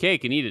have your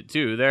cake and eat it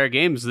too. There are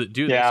games that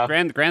do Yeah.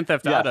 this. Grand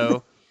Theft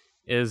Auto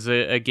is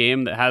a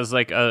game that has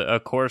like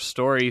a core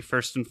story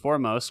first and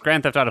foremost.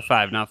 Grand Theft Auto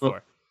 5, not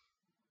 4.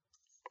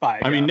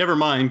 I mean, never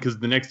mind, because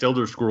the next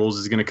Elder Scrolls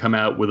is going to come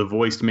out with a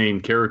voiced main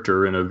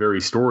character and a very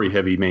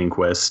story-heavy main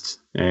quest,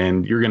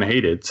 and you're going to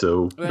hate it.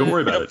 So don't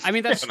worry about it. I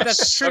mean, that's true.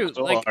 Sucks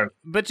so Like, hard.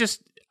 but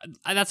just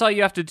that's all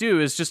you have to do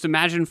is just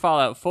imagine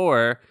Fallout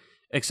 4,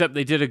 except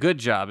they did a good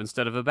job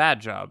instead of a bad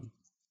job.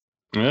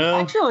 Well,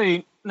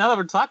 Actually, now that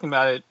we're talking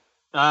about it,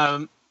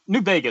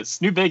 New Vegas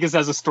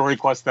has a story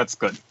quest that's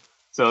good.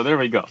 So there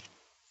we go.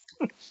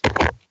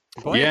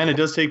 Boy, yeah, and it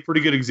does take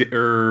pretty good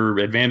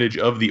advantage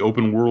of the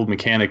open world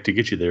mechanic to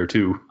get you there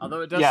too.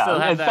 although it does still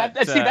have and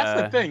that. see, that's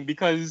the thing,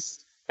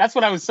 because that's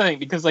what I was saying.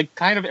 Because like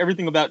kind of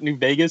everything about New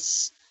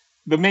Vegas,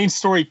 the main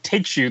story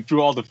takes you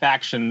through all the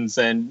factions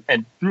and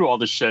through all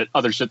the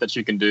other shit that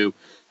you can do.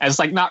 And it's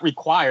like not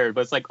required,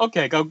 but it's like,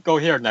 okay, go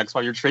here next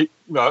while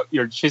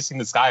you're chasing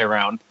this guy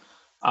around,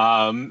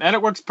 and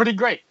it works pretty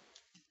great.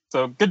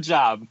 So good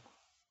job,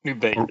 New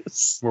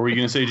Vegas. What were you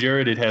going to say,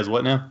 Jared? It has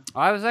what now?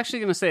 I was actually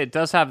going to say it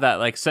does have that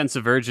like sense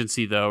of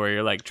urgency though, where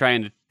you're like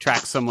trying to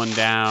track someone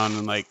down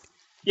and like.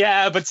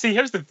 Yeah, but see,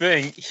 here's the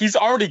thing: he's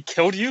already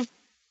killed you,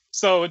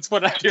 so it's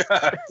what I. Yeah,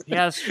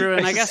 that's true.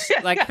 And I guess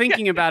like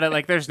thinking about it,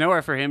 like there's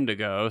nowhere for him to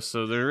go,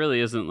 so there really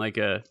isn't like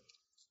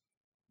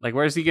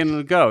where's he going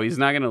to go? He's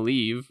not going to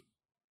leave.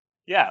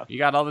 Yeah. You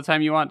got all the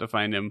time you want to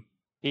find him.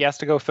 He has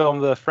to go film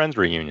the Friends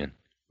reunion.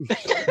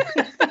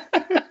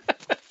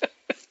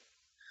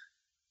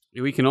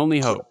 We can only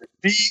hope.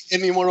 Be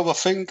any more of a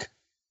thing?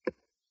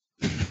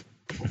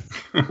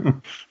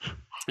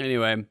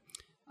 Anyway,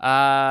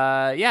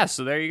 yeah.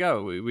 So there you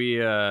go.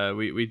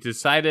 We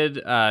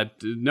decided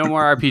no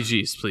more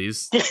RPGs,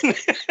 please.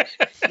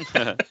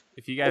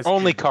 If you guys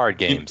Only card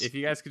games. If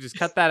you guys could just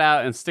cut that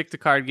out and stick to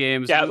card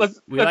games. Yeah, let's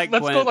Gwent.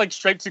 go like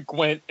straight to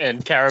Gwent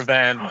and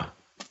Caravan.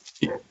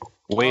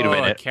 Wait a Oh,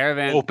 minute.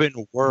 Caravan.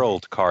 Open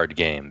world card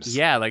games.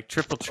 Yeah, like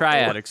Triple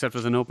Triad, except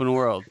with an open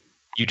world.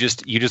 You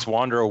just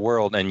wander a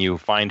world and you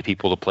find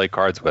people to play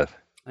cards with.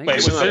 I think Wait,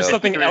 it's- was there Yeah.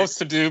 something else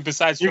to do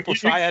besides Triple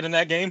Triad in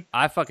that game?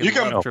 I fucking You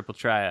can- love Triple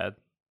Triad.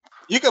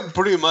 You can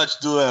pretty much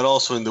do that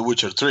also in The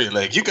Witcher 3.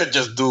 Like, you can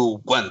just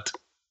do Gwent.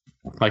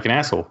 Like an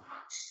asshole.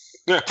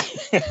 Yeah.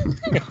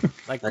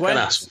 Like an Gwent,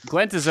 ass.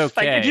 Gwent is Like,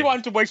 okay. if you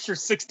wanted to waste your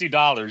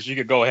 $60, you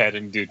could go ahead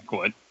and do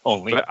Gwent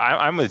only. But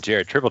I'm with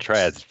Jared. Triple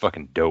Triad's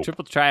fucking dope.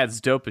 Triple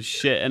Triad's dope as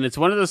shit, and it's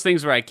one of those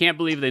things where I can't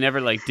believe they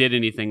never like did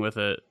anything with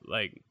it.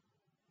 Like,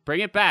 bring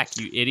it back,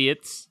 you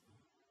idiots.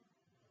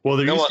 Well,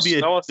 there That used was- to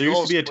be that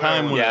was a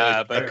time when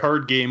Yeah, a but-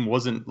 card game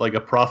wasn't like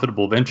a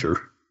profitable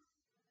venture.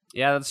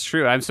 Yeah, that's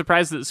true. I'm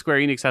surprised that Square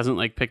Enix hasn't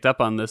like picked up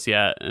on this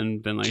yet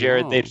and been like,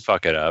 Jared, oh. they'd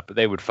fuck it up.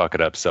 They would fuck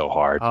it up so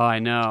hard. Oh, I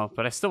know,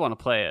 but I still want to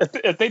play it.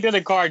 If they did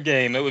a card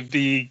game, it would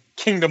be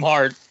Kingdom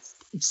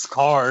Hearts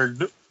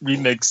card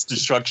remix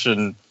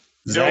destruction.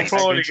 You'll Zach's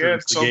probably Adventure get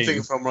is the something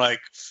game. from like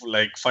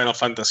Final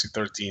Fantasy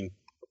 13.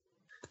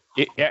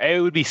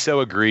 It would be so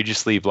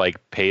egregiously like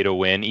pay to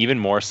win, even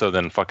more so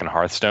than fucking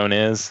Hearthstone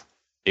is.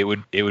 It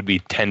would be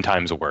 10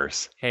 times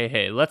worse.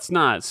 Hey, let's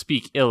not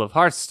speak ill of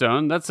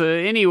Hearthstone. That's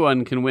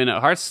anyone can win at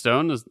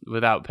Hearthstone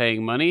without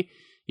paying money.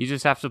 You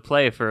just have to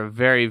play for a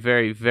very,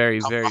 very,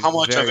 very, very. How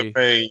much are very, they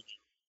paying?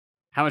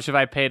 How much have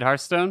I paid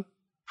Hearthstone?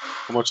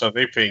 How much are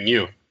they paying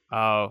you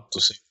Oh,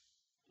 to see?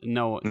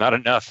 No, Not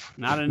enough.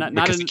 not enough.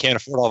 Because you can't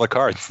afford all the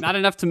cards. Not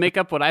enough to make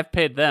up what I've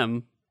paid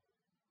them.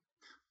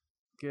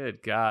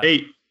 Good God.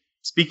 Hey,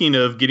 speaking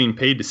of getting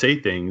paid to say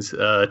things,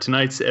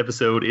 tonight's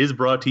episode is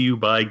brought to you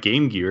by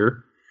Game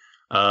Gear.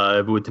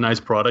 With tonight's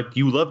product,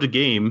 you loved a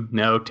game.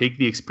 Now take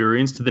the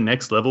experience to the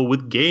next level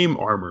with Game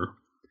Armor.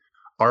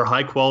 Our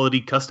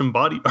high-quality custom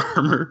body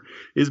armor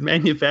is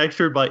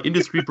manufactured by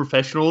industry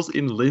professionals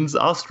in Linz,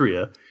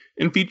 Austria,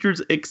 and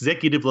features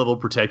executive-level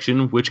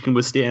protection which can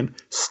withstand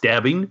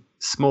stabbing,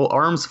 small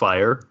arms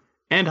fire,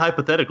 and,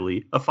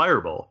 hypothetically, a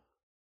fireball.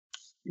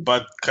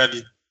 But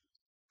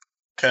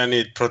can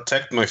it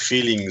protect my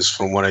feelings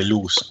from when I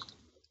lose?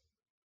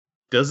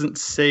 Doesn't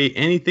say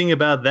anything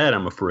about that,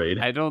 I'm afraid.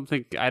 I don't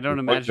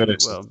imagine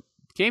it will.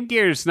 Game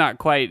Gear's not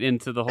quite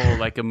into the whole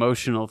like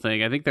emotional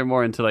thing. I think they're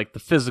more into like the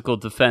physical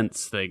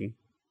defense thing.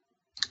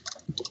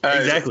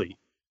 Exactly.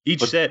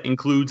 Each set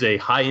includes a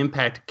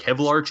high-impact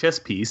Kevlar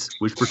chest piece,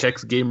 which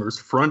protects gamers'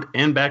 front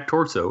and back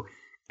torso,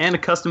 and a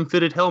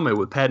custom-fitted helmet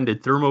with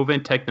patented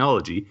thermovent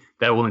technology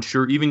that will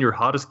ensure even your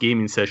hottest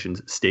gaming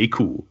sessions stay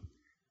cool.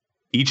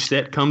 Each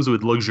set comes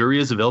with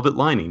luxurious velvet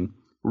lining,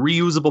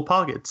 reusable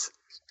pockets,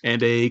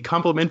 and a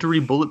complimentary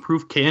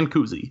bulletproof can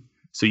koozie,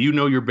 so you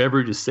know your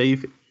beverage is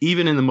safe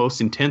even in the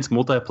most intense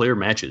multiplayer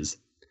matches.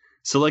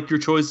 Select your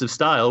choice of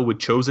style with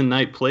Chosen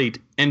Knight plate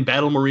and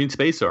Battle Marine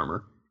space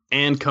armor,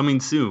 and coming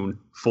soon,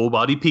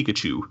 full-body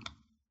Pikachu.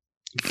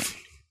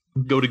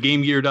 Go to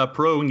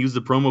GameGear.pro and use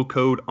the promo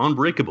code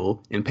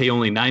UNBREAKABLE and pay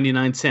only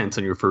 99 cents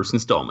on your first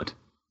installment.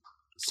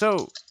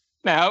 So,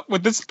 now,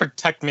 would this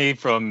protect me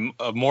from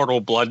a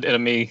mortal blood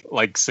enemy,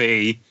 like,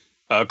 say,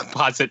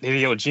 composite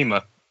Hideo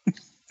Kojima,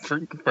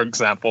 for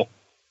example?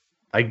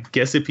 I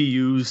guess if you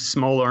use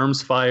small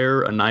arms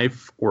fire, a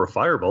knife, or a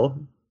fireball.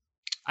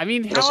 I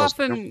mean, how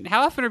often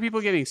are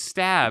people getting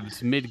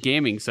stabbed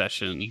mid-gaming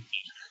session?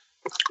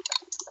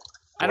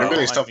 I don't I'm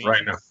getting know. stuff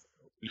right now.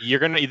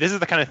 This is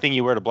the kind of thing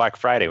you wear to Black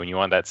Friday when you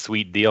want that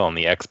sweet deal on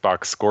the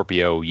Xbox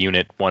Scorpio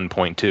Unit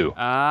 1.2.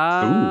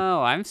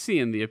 Oh, I'm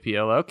seeing the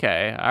appeal.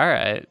 Okay, all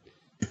right.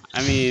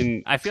 I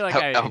mean, I feel like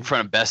out in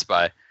front of Best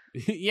Buy.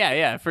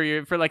 yeah, for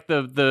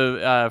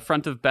the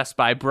front of Best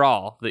Buy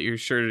brawl that you're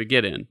sure to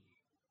get in.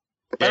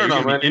 Yeah, I don't know,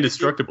 you're gonna man. be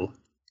indestructible.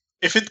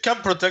 If it can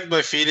protect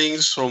my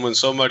feelings from when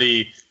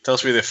somebody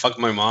tells me they fucked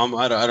my mom,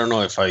 I don't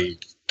know if I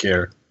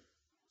care.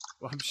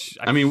 Well,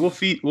 I mean,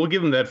 we'll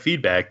give them that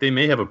feedback. They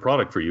may have a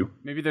product for you.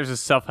 maybe there's a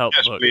self-help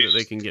Yes, book please. that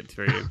they can get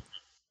for you.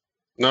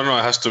 No,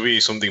 it has to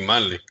be something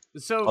manly.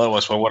 So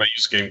Otherwise, why would I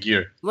use Game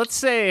Gear? let's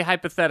say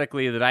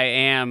hypothetically that I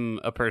am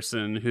a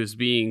person who's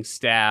being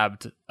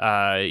stabbed,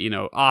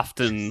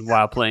 often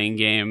while playing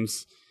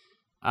games.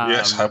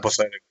 Yes,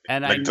 hypothetically.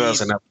 and Like, that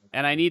doesn't happen.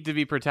 And I need to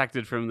be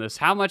protected from this.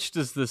 How much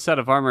does the set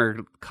of armor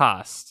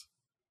cost?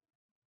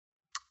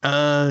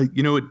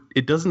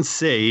 It doesn't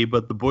say,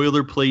 but the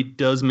boilerplate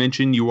does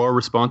mention you are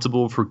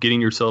responsible for getting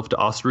yourself to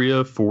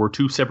Austria for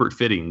 2 separate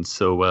fittings.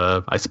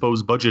 So I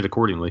suppose budget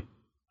accordingly.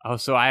 Oh,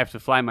 so I have to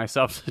fly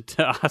myself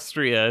to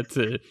Austria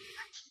to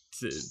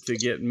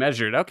get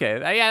measured. Okay,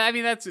 yeah. I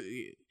mean,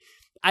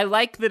 I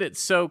like that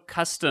it's so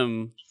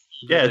custom.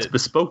 Yeah, it's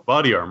bespoke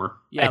body armor.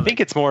 Yeah, I think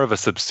it's more of a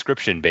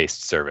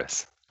subscription-based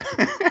service.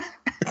 I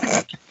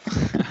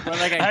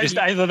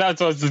thought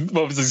that's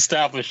what was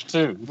established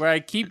too. where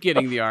I keep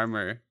getting the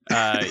armor.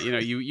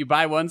 You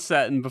buy one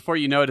set, and before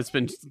you know it, it's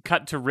been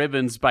cut to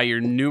ribbons by your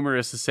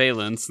numerous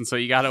assailants, and so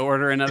you got to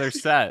order another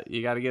set.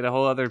 You got to get a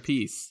whole other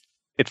piece.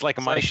 It's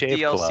like My Shave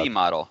DLC Club.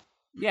 model.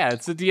 Yeah,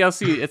 it's a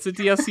DLC. It's a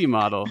DLC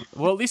model.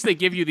 Well, at least they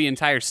give you the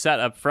entire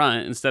set up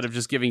front instead of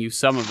just giving you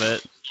some of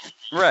it.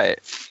 Right.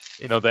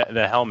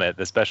 The helmet,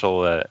 the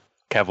special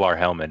Kevlar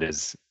helmet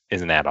is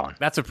an add-on.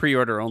 That's a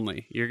pre-order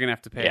only. You're gonna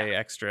have to pay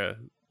extra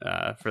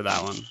for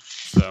that one.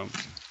 So,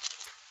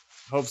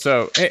 hope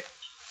so. Hey,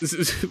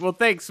 well,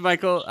 thanks,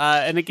 Michael.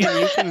 And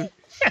again,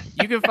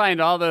 you can find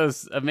all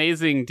those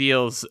amazing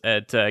deals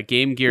at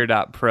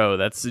GameGear.pro.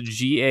 That's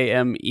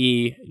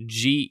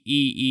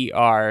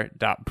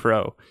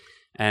GameGeer.pro.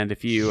 And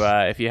if you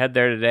head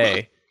there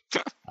today,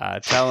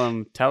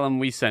 tell them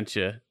we sent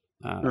you.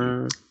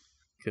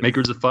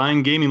 Makers of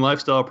fine gaming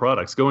lifestyle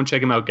products. Go and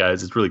check them out,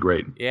 guys. It's really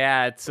great.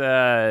 Yeah, that's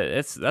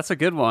a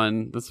good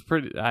one. That's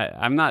pretty.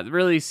 I'm not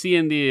really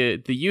seeing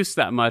the use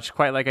that much,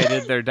 quite like I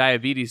did their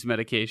diabetes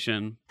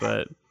medication.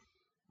 But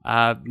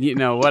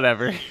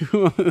whatever.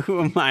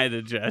 Who am I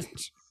to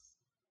judge?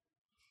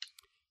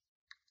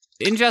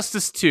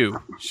 Injustice 2.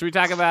 Should we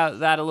talk about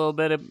that a little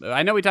bit?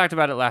 I know we talked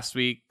about it last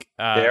week.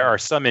 There are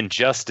some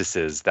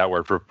injustices that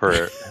were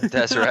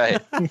That's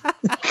right.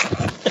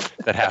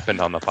 that happened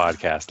on the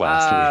podcast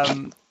last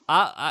week.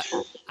 I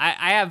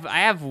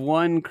have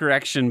one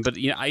correction, but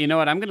you know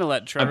what? I'm going to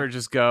let Trevor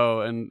just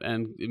go,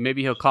 and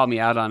maybe he'll call me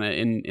out on it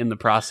in the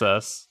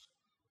process.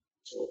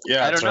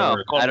 Yeah, I don't know.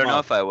 I don't know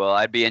if I will.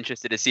 I'd be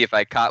interested to see if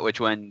I caught which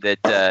one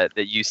that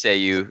you say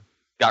you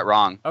got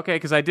wrong. Okay,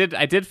 because I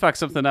did fuck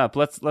something up.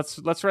 Let's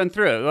run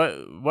through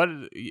it. What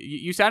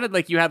you sounded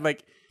like you had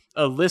like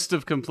a list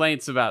of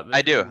complaints about this.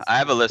 I do. I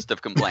have a list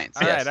of complaints.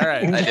 All yes,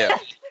 right. I do.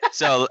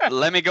 So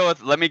let me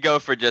go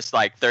for just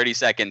like 30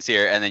 seconds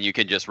here, and then you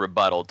can just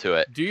rebuttal to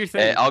it. Do your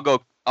thing. I'll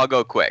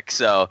go quick.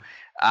 So,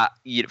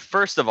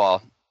 first of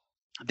all,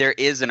 there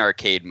is an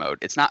arcade mode.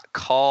 It's not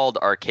called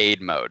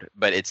arcade mode,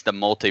 but it's the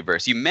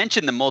multiverse. You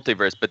mentioned the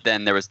multiverse, but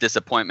then there was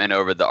disappointment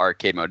over the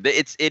arcade mode.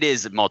 It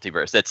is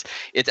multiverse.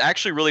 It's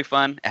actually really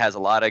fun. It has a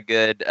lot of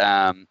good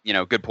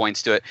good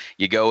points to it.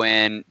 You go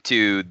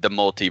into the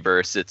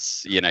multiverse.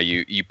 It's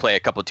you play a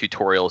couple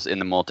tutorials in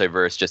the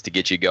multiverse just to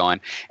get you going,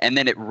 and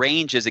then it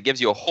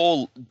gives you a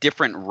whole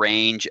different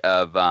range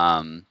of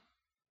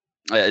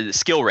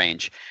skill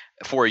range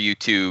for you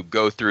to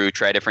go through,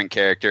 try different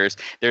characters.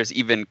 There's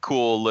even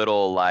cool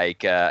little I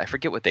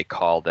forget what they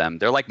call them.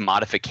 They're like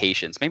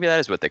modifications. Maybe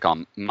that is what they call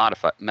them.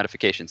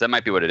 Modifications. That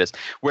might be what it is.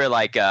 Where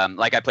I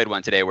played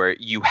one today where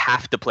you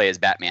have to play as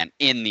Batman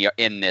in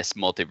this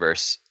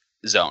multiverse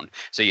zone.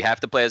 So you have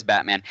to play as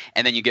Batman,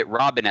 and then you get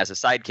Robin as a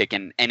sidekick.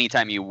 And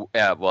anytime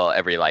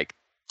every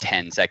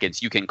 10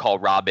 seconds, you can call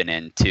Robin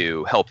in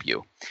to help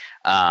you.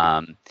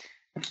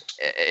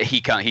 He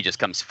just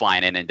comes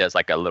flying in and does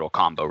like a little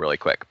combo really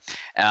quick,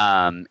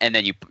 and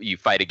then you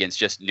fight against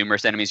just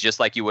numerous enemies, just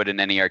like you would in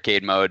any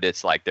arcade mode.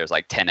 It's like there's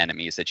 10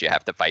 enemies that you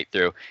have to fight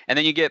through, and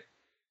then you get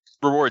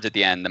rewards at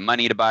the end. The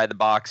money to buy the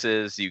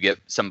boxes, you get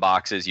some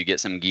boxes, you get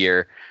some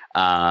gear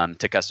to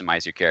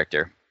customize your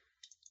character.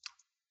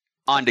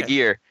 On to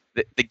gear.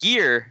 The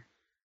gear,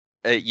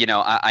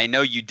 I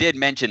know you did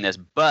mention this,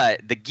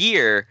 but the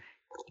gear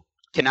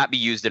cannot be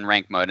used in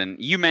rank mode. And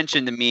you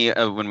mentioned to me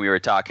when we were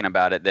talking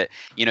about it that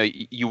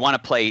you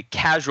want to play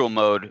casual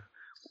mode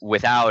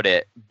without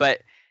it,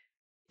 but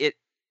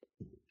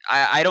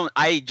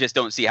I just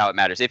don't see how it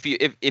matters. If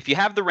you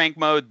have the rank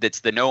mode,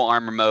 that's the no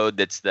armor mode,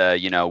 that's the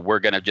we're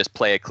gonna just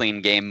play a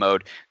clean game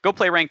mode, go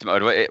play ranked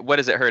mode. What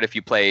does it hurt if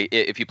you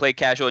play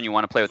casual and you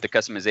want to play with the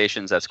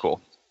customizations? That's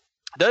cool.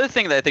 The other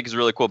thing that I think is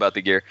really cool about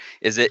the gear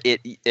is that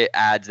it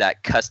adds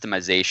that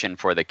customization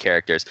for the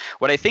characters.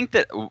 Why I think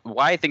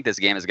this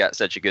game has got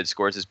such a good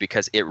scores is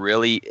because it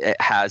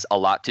has a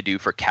lot to do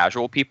for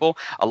casual people.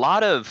 A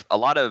lot of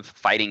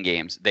fighting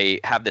games,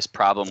 they have this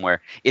problem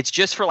where it's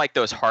just for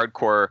those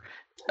hardcore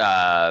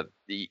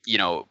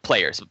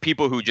players,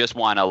 people who just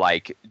want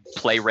to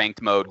play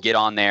ranked mode, get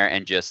on there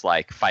and just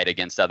fight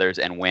against others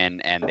and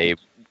win, and they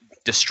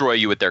destroy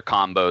you with their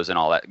combos and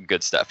all that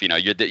good stuff. You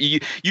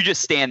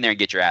just stand there and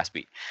get your ass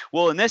beat.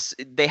 Well, in this,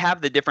 they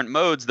have the different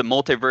modes. The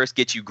multiverse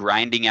gets you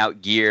grinding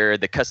out gear,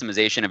 the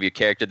customization of your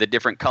character, the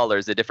different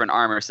colors, the different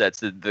armor sets,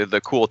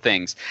 the cool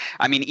things.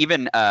 I mean,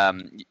 even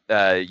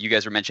you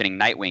guys were mentioning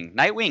Nightwing.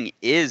 Nightwing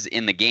is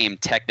in the game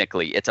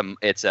technically. It's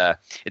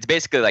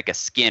basically like a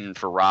skin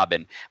for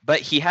Robin, but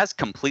he has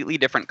completely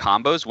different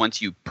combos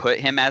once you put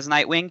him as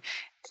Nightwing.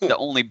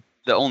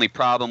 The only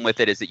problem with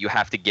it is that you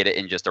have to get it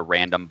in just a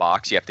random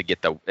box. You have to get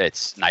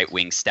it's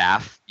Nightwing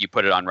staff. You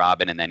put it on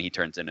Robin, and then he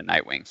turns into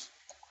Nightwing.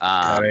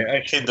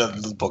 I hate that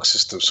loot box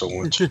system so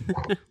much.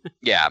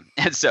 Yeah,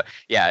 and so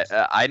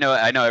I know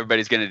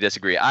everybody's going to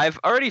disagree. I've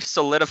already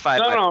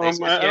solidified. I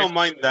don't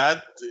mind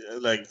that,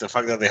 the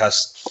fact that it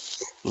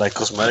has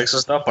cosmetics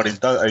and stuff, but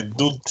I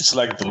do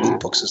dislike the loot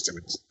box system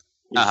in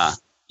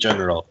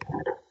general.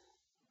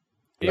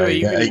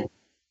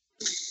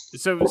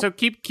 So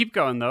keep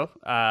going though,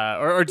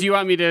 or do you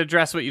want me to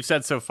address what you've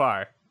said so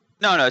far?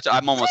 No,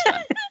 I'm almost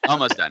done.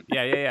 Almost done.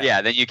 Yeah.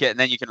 Yeah, then you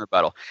can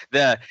rebuttal.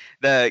 The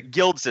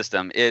guild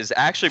system is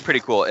actually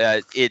pretty cool.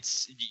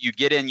 You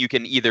get in, you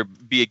can either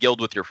be a guild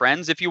with your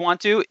friends if you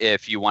want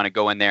to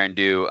go in there and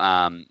do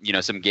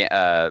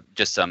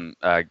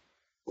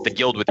the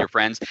guild with your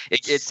friends.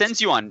 It sends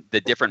you on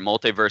the different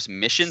multiverse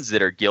missions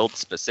that are guild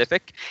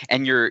specific,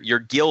 and your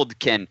guild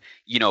can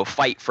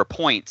fight for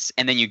points,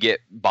 and then you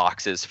get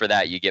boxes for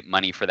that. You get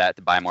money for that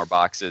to buy more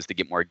boxes, to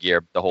get more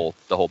gear, the whole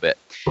bit.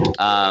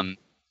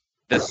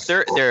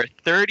 There are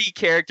 30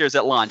 characters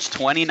at launch,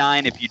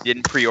 29 if you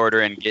didn't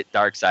pre-order and get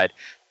Darkseid.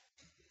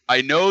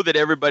 I know that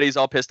everybody's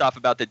all pissed off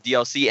about the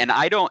DLC, and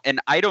I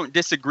don't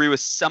disagree with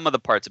some of the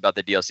parts about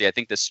the DLC. I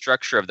think the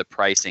structure of the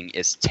pricing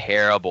is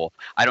terrible.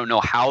 I don't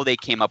know how they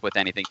came up with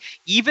anything.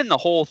 Even the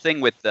whole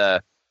thing with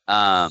the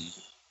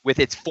with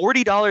it's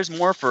 $40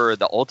 more for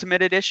the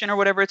Ultimate Edition or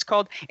whatever it's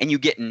called, and you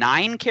get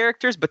 9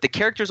 characters, but the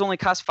characters only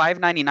cost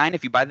 $5.99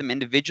 if you buy them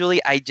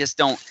individually. I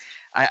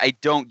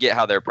don't get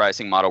how their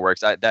pricing model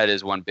works. That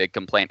is one big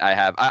complaint I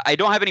have. I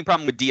don't have any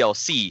problem with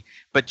DLC,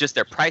 but just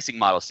their pricing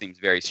model seems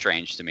very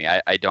strange to me.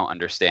 I don't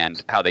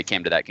understand how they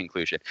came to that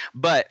conclusion.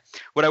 But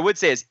what I would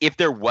say is, if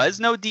there was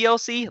no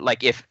DLC,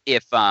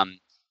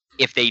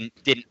 if they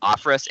didn't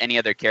offer us any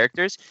other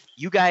characters,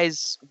 you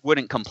guys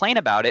wouldn't complain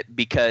about it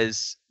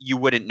because you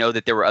wouldn't know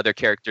that there were other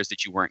characters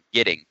that you weren't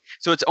getting.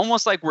 So it's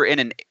almost like we're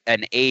in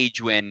an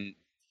age when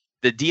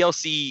the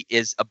DLC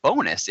is a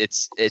bonus.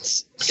 It's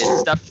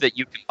stuff that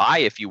you can buy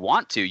if you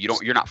want to.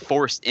 You're not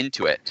forced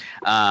into it.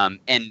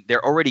 And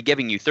they're already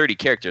giving you 30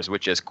 characters,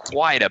 which is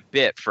quite a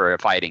bit for a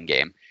fighting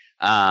game.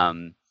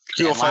 So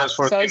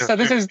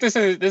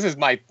this is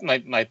my thing.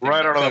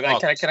 Right out of the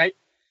box.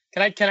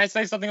 Can I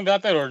say something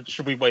about that, or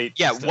should we wait?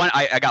 Yeah,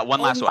 I got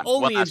one last one.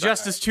 Only one last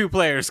Injustice 2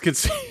 players can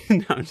say.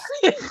 No, I'm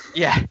just-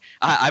 Yeah,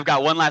 I've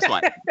got one last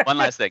one. One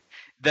last thing.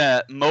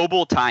 The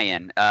mobile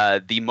tie-in.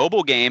 The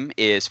mobile game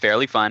is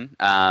fairly fun.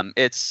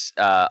 It's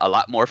a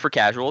lot more for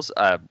casuals,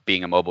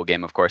 being a mobile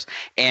game, of course,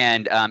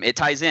 and it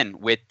ties in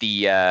with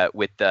the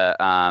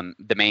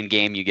main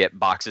game. You get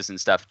boxes and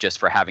stuff just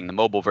for having the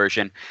mobile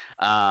version.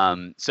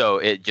 So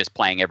it just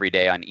playing every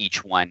day on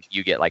each one,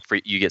 you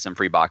get some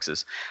free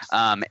boxes,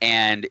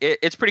 and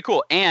it's pretty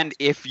cool. And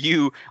if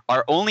you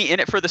are only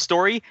in it for the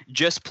story,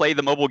 just play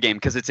the mobile game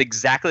because it's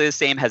exactly the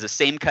same, has the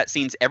same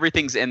cutscenes,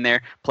 everything's in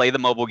there. Play the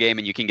mobile game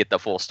and you can get the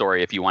full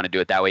story if you want to do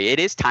it that way.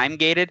 It is time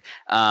gated.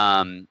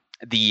 Like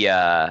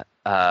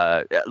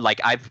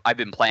I've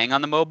been playing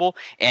on the mobile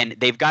and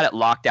they've got it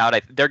locked out.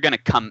 They're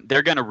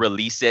gonna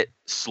release it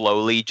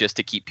slowly just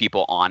to keep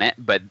people on it.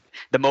 But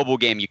the mobile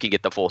game, you can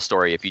get the full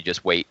story if you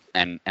just wait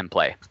and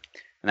play.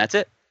 And that's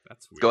it.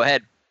 That's weird. Go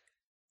ahead.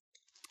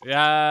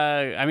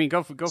 Yeah, I mean,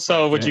 go for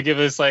So it. would you give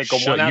us like a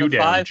Shut 1 out you of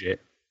down, 5? Jit.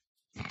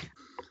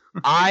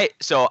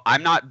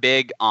 I'm not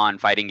big on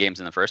fighting games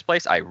in the first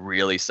place. I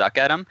really suck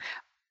at them.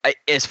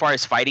 As far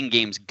as fighting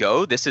games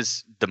go, this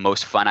is the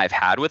most fun I've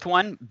had with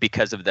one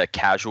because of the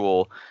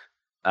casual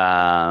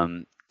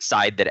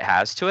side that it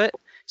has to it.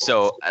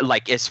 So,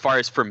 like, as far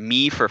as for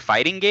me for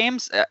fighting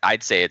games,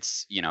 I'd say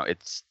it's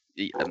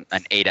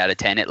an 8 out of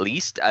 10 at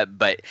least.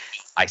 But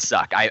I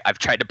suck. I've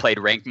tried to play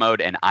ranked mode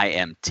and I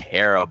am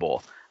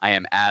terrible. I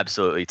am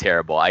absolutely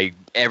terrible.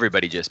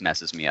 Everybody just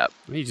messes me up.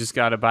 You just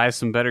got to buy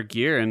some better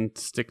gear and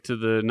stick to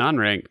the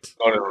non-ranked.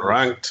 Not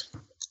ranked.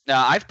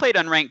 I've played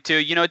unranked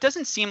too. It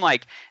doesn't seem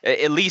like,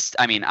 at least,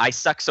 I mean, I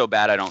suck so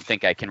bad I don't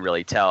think I can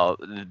really tell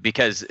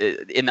because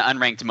in the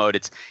unranked mode,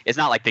 it's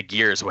not like the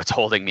gear is what's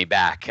holding me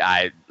back.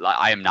 I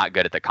am not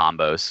good at the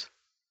combos.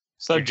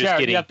 So You're just Jared,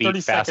 getting you have beat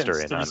 30 faster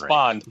seconds to in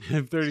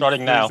respawn. 30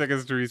 Starting now.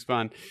 seconds to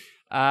respawn.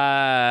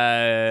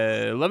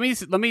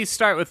 Let me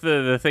start with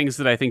the things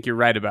that I think you're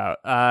right about.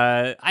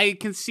 I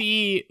can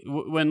see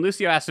when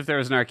Lucio asked if there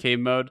was an arcade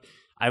mode,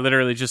 I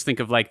literally just think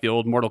of like the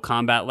old Mortal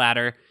Kombat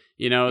ladder,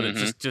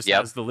 that just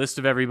has the list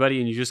of everybody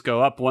and you just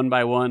go up one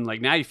by one.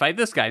 Like now you fight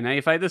this guy, now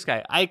you fight this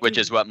guy. Which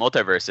is what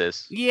Multiverse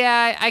is.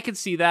 Yeah, I could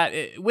see that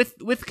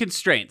with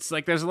constraints.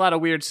 Like there's a lot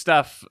of weird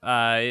stuff,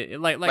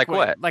 like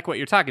what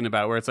you're talking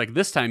about, where it's like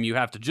this time you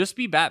have to just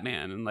be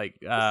Batman and like.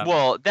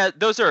 Well,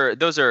 those are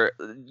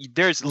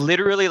there's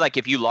literally like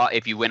if you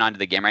went onto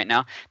the game right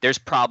now, there's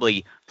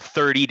probably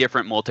 30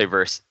 different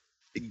Multiverse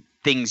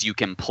things you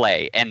can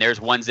play, and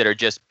there's ones that are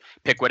just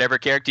pick whatever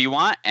character you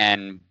want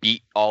and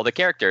beat all the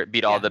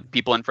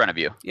people in front of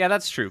you. Yeah,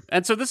 that's true.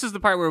 And so this is the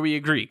part where we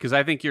agree, because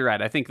I think you're right.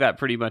 I think that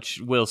pretty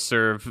much will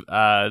serve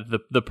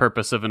the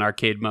purpose of an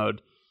arcade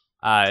mode,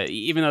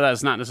 even though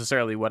that's not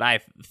necessarily what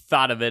I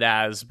thought of it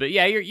as. But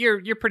yeah,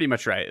 you're pretty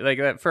much right.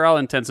 Like for all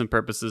intents and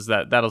purposes,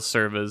 that'll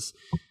serve as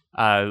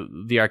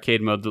the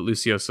arcade mode that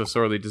Lucio so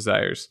sorely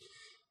desires.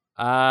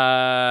 What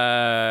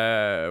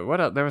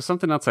else? There was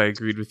something else I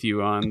agreed with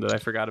you on that I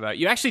forgot about.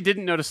 You actually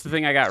didn't notice the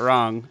thing I got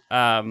wrong,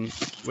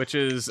 which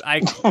is I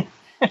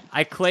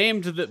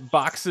claimed that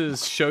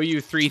boxes show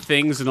you 3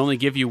 things and only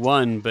give you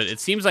 1, but it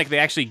seems like they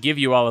actually give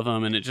you all of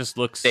them, and it just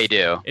looks. They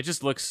do. It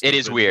just looks. Stupid. It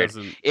is weird.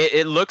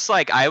 It looks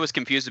like I was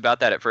confused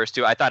about that at first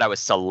too. I thought I was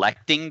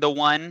selecting the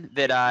one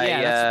that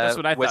that's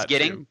what I was thought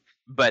getting. too.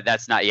 But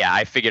that's not. Yeah,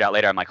 I figured out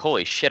later. I'm like,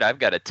 holy shit! I've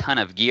got a ton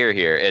of gear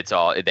here. It's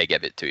all they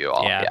give it to you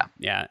all.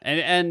 Yeah.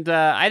 And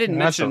I didn't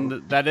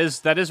mention that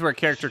is where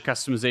character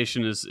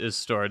customization is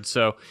stored.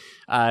 So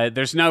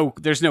there's no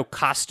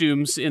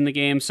costumes in the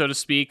game, so to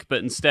speak,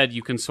 but instead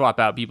you can swap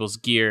out people's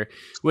gear,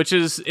 which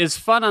is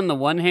fun on the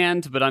one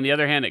hand, but on the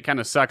other hand, it kind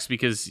of sucks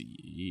because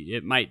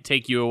it might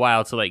take you a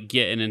while to like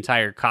get an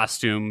entire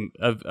costume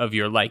of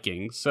your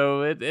liking.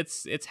 So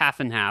it's half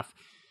and half.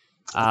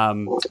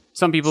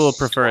 Some people will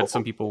prefer it,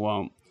 some people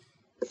won't.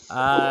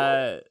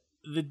 The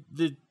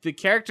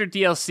character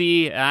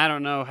DLC, I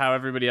don't know how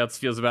everybody else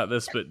feels about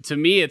this, but to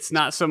me it's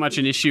not so much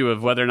an issue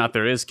of whether or not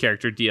there is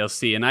character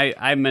DLC. And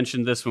I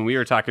mentioned this when we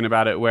were talking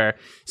about it, where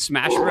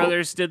Smash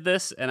Brothers did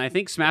this, and I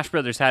think Smash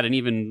Brothers had an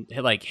even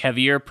like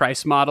heavier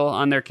price model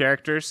on their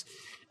characters,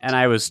 and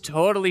I was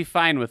totally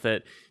fine with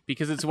it.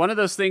 Because it's one of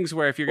those things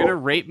where if you're going to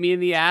rape me in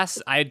the ass,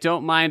 I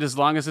don't mind as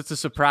long as it's a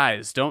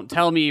surprise. Don't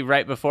tell me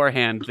right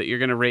beforehand that you're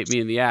going to rape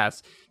me in the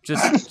ass.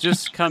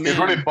 Just come in. It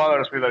really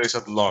bothers me that it's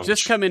at launch.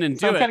 Just come in and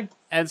do it.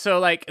 And so,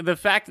 like, the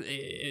fact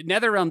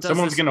NetherRealm does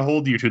Someone's going to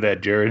hold you to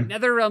that, Jared.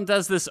 NetherRealm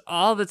does this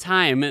all the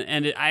time,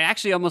 and I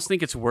actually almost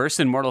think it's worse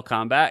in Mortal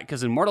Kombat,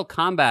 because in Mortal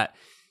Kombat,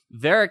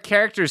 there are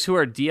characters who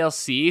are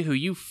DLC who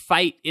you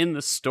fight in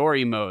the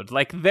story mode.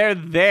 Like, they're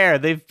there.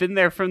 They've been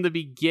there from the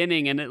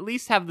beginning and at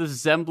least have the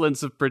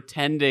semblance of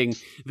pretending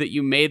that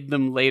you made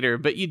them later,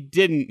 but you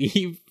didn't.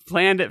 You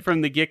planned it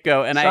from the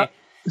get-go. And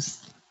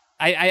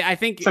I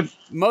think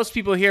most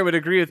people here would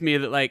agree with me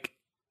that, like,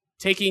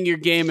 taking your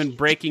game and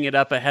breaking it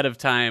up ahead of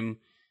time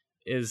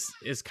is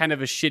kind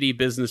of a shitty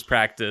business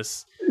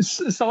practice.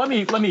 So let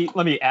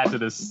me add to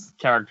this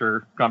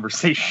character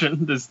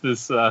conversation.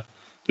 This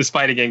this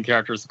fighting game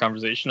characters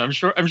conversation. I'm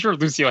sure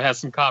Lucio has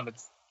some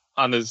comments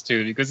on this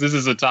too, because this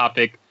is a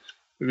topic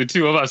the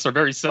two of us are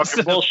very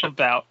sensitive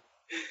about.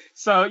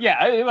 So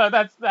yeah,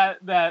 that's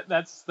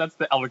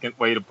the elegant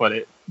way to put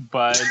it.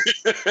 But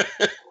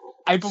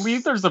I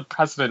believe there's a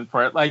precedent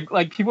for it.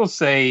 Like people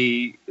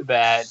say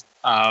that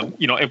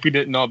if we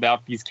didn't know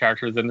about these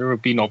characters, then there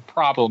would be no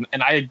problem.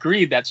 And I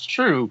agree that's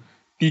true,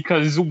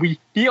 because we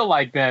feel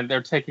like then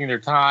they're taking their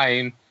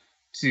time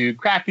to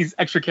craft these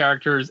extra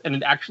characters, and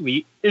it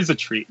actually is a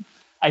treat.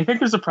 I think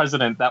there's a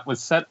precedent that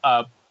was set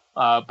up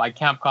by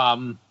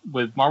Capcom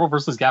with Marvel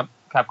vs.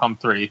 Capcom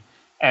 3.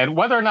 And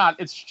whether or not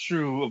it's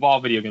true of all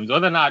video games,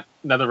 whether or not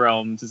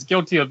NetherRealms is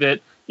guilty of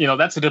it,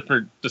 that's a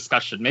different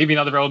discussion. Maybe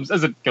NetherRealms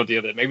isn't guilty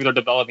of it. Maybe they're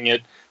developing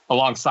it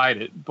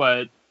alongside it.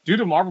 But due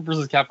to Marvel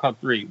vs. Capcom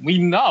 3, we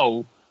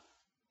know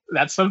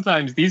that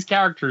sometimes these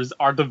characters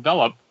are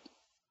developed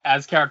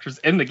as characters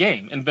in the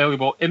game, and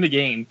valuable in the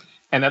game,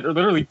 and that they're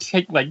literally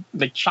taken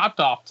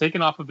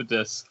off of the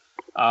disc,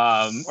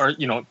 or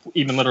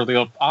even literally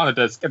on a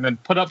disc, and then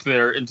put up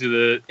there into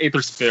the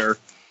Aethersphere,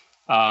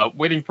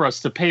 waiting for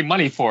us to pay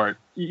money for it,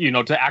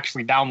 to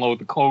actually download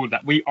the code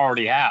that we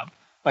already have.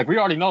 Like, we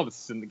already know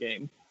this is in the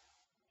game.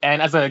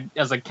 And as a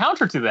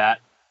counter to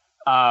that,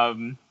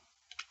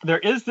 there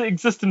is the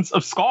existence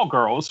of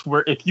Skullgirls,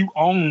 where if you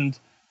owned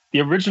the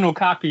original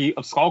copy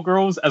of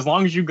Skullgirls, as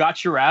long as you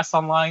got your ass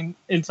online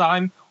in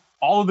time,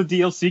 all of the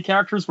DLC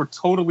characters were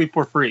totally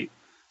for free.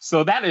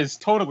 So that is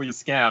totally a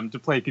scam to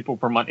play people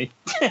for money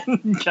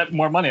and get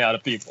more money out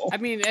of people. I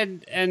mean,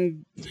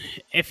 and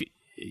if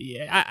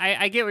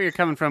I get where you're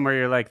coming from, where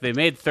you're like, they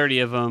made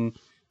 30 of them.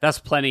 That's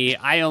plenty.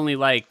 I only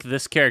like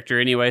this character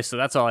anyway, so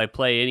that's all I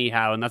play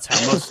anyhow, and that's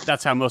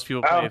how most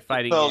people play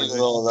fighting games.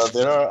 That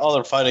there are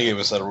other fighting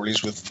games that are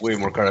released with way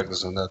more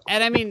characters than that.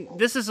 And I mean,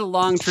 this is a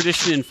long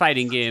tradition in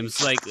fighting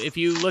games. Like, if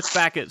you look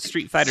back at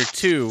Street Fighter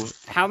 2,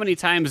 how many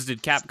times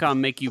did Capcom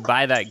make you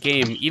buy that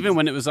game, even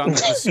when it was on the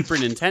Super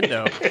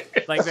Nintendo?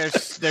 Like,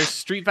 there's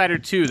Street Fighter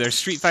 2, there's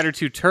Street Fighter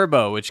 2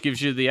 Turbo, which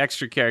gives you the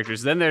extra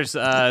characters. Then there's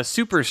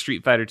Super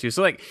Street Fighter 2.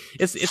 So like,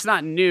 it's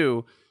not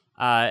new.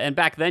 And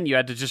back then, you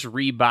had to just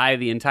rebuy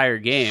the entire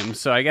game.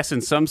 So I guess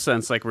in some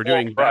sense, like, we're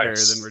doing better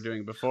than we're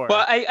doing before.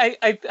 Well,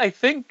 I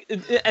think,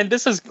 and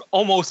this has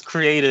almost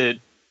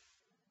created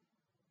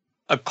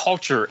a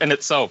culture in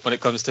itself when it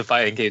comes to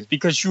fighting games,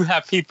 because you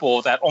have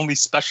people that only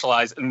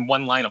specialize in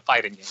one line of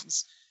fighting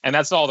games, and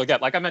that's all they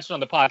get. Like I mentioned on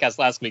the podcast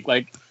last week,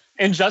 like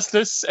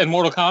Injustice and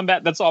Mortal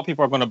Kombat, that's all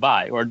people are going to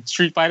buy. Or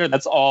Street Fighter,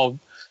 that's all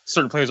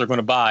certain players are going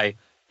to buy.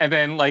 And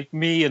then, like,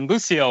 me and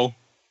Lucio,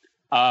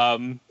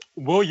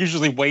 we'll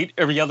usually wait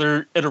every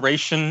other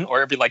iteration or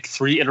every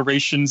 3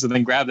 iterations and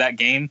then grab that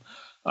game,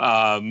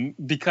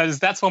 because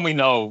that's when we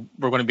know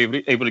we're going to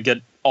be able to get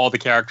all the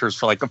characters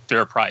for a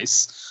fair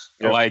price.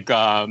 Yep.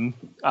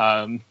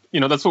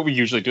 That's what we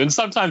usually do. And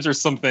sometimes there's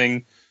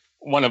something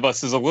one of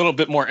us is a little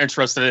bit more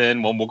interested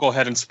in. Well, we'll go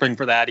ahead and spring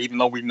for that, even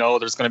though we know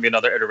there's going to be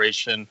another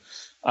iteration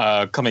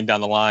coming down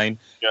the line.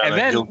 Yeah, and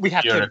then we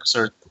have to, like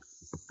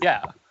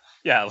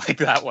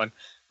that one.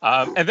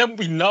 And then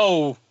we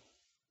know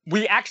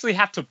we actually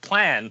have to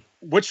plan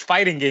which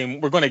fighting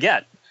game we're going to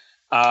get,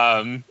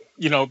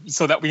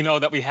 so that we know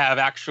that we have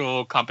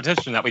actual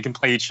competition, that we can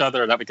play each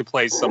other, that we can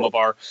play some of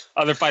our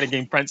other fighting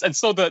game friends. And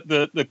so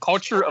the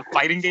culture of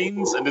fighting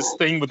games and this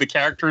thing with the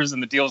characters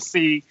and the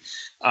DLC,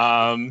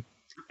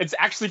 it's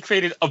actually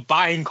created a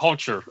buying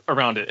culture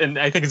around it. And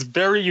I think it's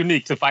very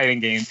unique to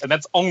fighting games. And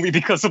that's only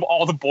because of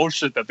all the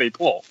bullshit that they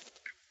pull.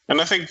 And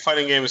I think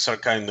fighting games are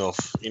kind of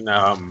in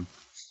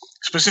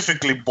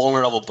specifically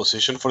vulnerable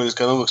position for this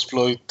kind of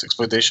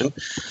exploitation,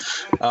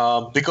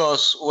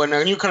 because when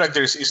a new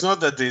character it's not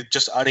that they're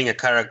just adding a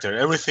character.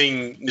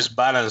 Everything is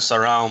balanced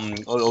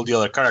around all the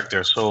other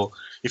characters. So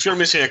if you're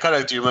missing a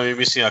character, you might be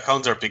missing a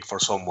counter pick for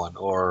someone,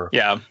 or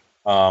you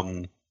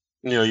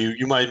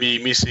might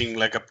be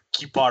missing a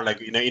key part,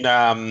 in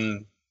a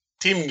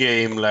team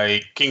game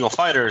like King of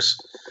Fighters.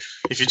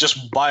 If you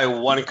just buy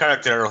one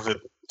character of the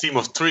team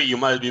of 3, you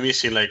might be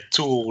missing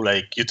 2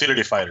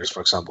 utility fighters, for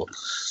example.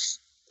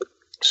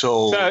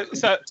 So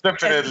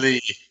definitely,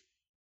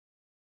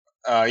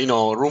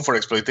 room for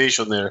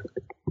exploitation there.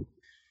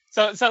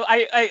 So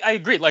I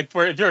agree.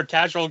 If you're a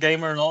casual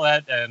gamer and all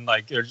that, and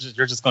you're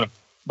just gonna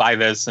buy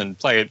this and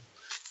play it,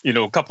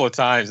 a couple of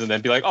times, and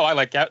then be like, oh, I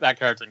like that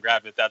character and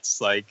grab it. That's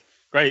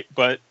great.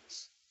 But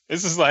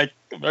this is a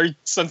very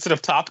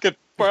sensitive topic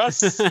for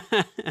us.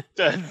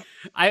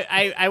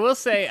 I will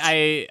say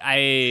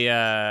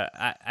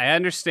I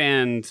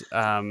understand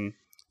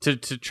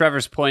to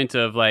Trevor's point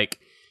of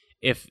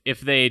if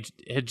they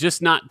had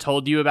just not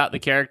told you about the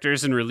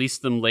characters and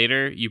released them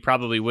later, you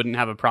probably wouldn't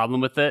have a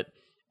problem with it.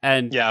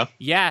 And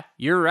yeah,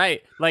 you're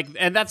right.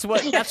 And that's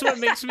what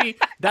makes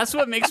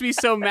me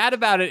so mad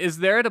about it, is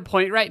they're at a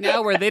point right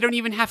now where they don't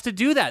even have to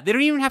do that. They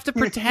don't even have to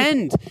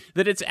pretend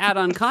that it's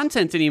add-on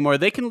content anymore.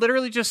 They can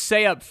literally just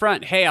say up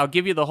front, "Hey, I'll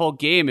give you the whole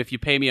game if you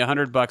pay me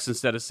 $100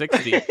 instead of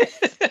 $60."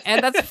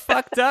 And that's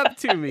fucked up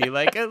to me.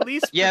 Like, at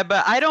least Yeah,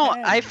 but I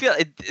don't. pretend. I feel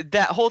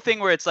that whole thing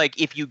where it's like,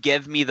 if you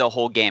give me the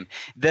whole game,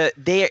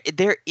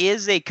 there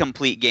is a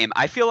complete game.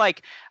 I feel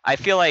like,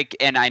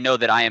 and I know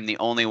that I am the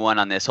only one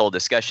on this whole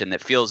discussion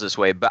that feels this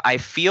way, but I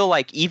feel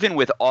like even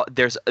with all,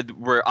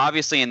 we're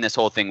obviously in this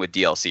whole thing with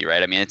DLC,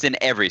 right? I mean, it's in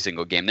every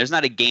single game. There's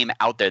not a game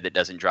out there that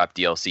doesn't drop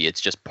DLC.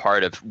 It's just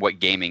part of what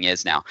gaming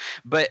is now.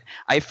 But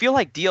I feel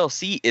like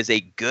DLC is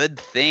a good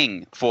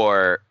thing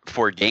for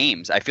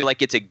games. I feel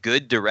like it's a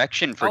good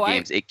direction for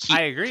games.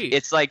 I agree.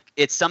 It's like,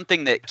 it's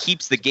something that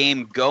keeps the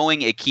game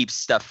going. It keeps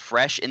stuff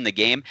fresh in the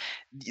game.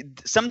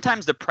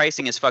 Sometimes the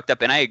pricing is fucked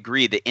up, and I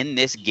agree that in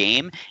this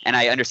game, and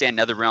I understand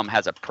NetherRealm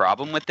has a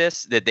problem with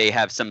this, that they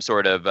have some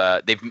sort of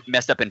they've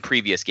messed up in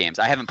previous games.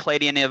 I haven't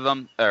played any of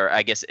them, or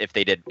I guess if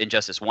they did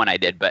Injustice 1, I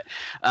did, but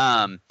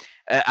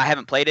I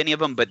haven't played any of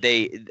them, but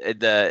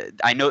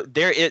I know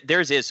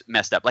theirs is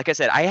messed up. Like I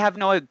said, I have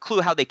no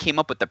clue how they came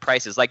up with the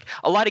prices. Like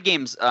a lot of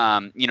games,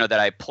 that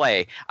I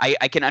play,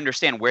 I can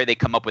understand where they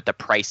come up with the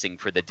pricing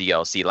for the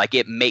DLC. Like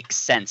it makes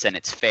sense and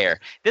it's fair.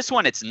 This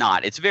one, it's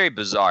not. It's very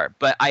bizarre.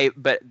 But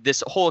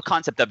this whole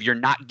concept of you're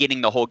not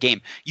getting the whole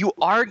game, you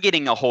are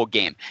getting a whole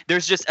game.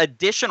 There's just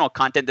additional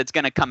content that's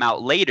going to come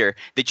out later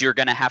that you're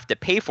going to have to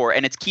pay for,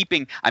 and it's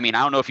keeping. I mean,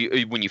 I don't know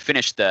if when you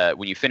finish the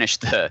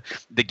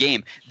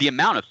game, the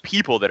amount of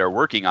people that are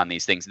working on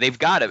these things, they've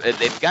got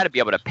to be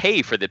able to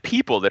pay for the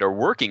people that are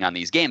working on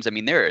these games. I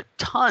mean, there are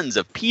tons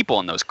of people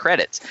in those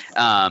credits.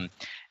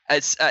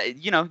 It's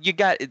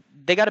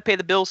they got to pay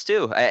the bills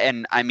too,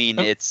 and I mean,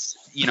 it's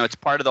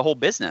part of the whole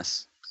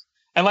business.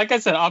 And like I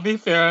said, I'll be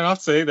fair and I'll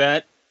say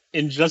that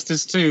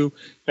Injustice 2,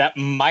 that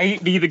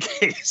might be the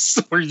case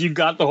where you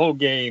got the whole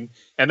game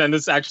and then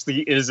this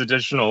actually is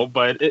additional.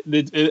 But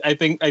I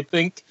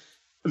think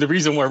the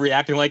reason we're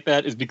reacting like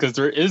that is because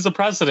there is a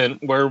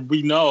precedent where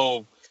we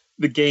know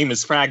the game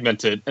is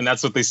fragmented, and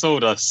that's what they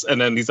sold us.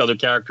 And then these other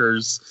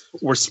characters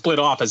were split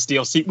off as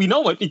DLC. We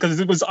know it because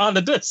it was on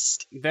the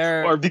disc,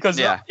 or because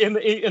they're in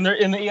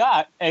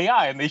the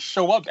AI, and they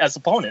show up as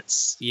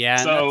opponents. Yeah,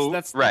 so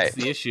that's right.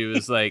 The issue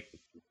is like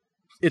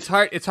it's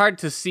hard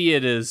to see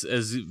it as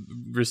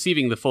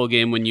receiving the full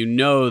game when you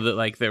know that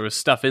like there was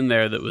stuff in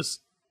there that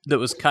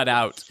was cut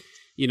out,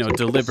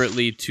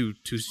 deliberately to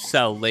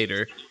sell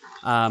later.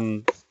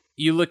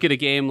 You look at a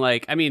game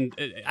like, I mean,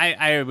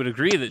 I would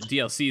agree that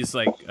DLC is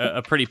like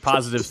a pretty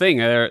positive thing.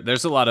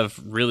 There's a lot of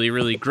really,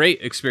 really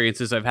great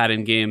experiences I've had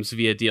in games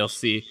via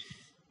DLC.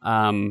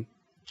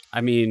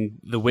 I mean,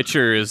 The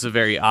Witcher is a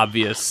very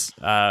obvious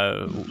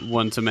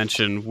one to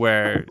mention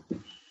where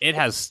it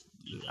has,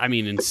 I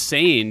mean,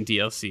 insane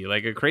DLC,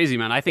 like a crazy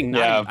amount. I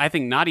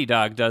think Naughty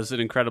Dog does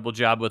an incredible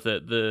job with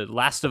it. The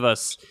Last of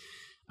Us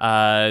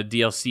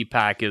DLC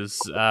pack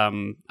is, I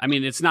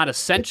mean, it's not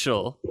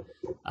essential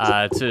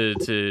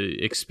to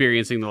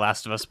experiencing The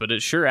Last of Us, but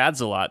it sure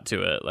adds a lot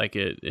to it. Like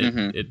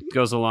it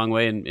goes a long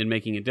way in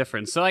making a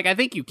difference. So like I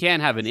think you can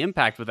have an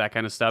impact with that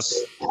kind of stuff.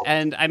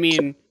 And I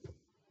mean,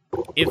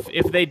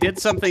 if they did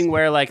something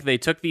where like they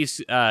took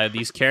these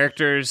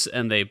characters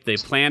and they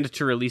planned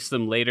to release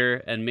them later,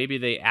 and maybe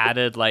they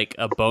added like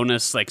a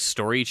bonus like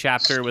story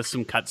chapter with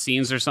some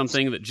cutscenes or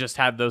something that just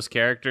had those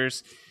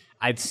characters,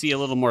 I'd see a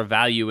little more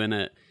value in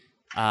it.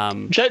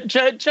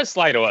 Just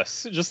lie to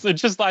us.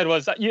 Just lie to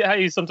us.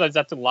 You sometimes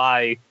have to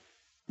lie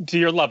to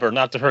your lover,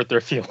 not to hurt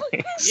their feelings.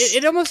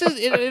 It almost is.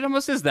 It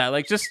almost is that.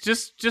 Like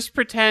just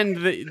pretend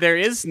that there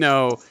is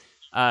no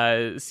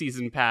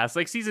season pass.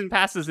 Like season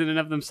passes in and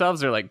of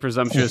themselves are like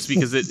presumptuous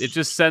because it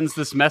just sends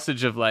this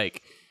message of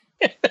like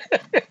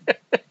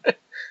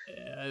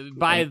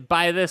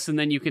buy this and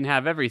then you can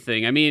have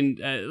everything. I mean,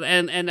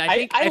 and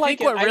I think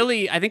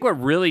what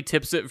really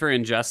tips it for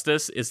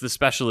Injustice is the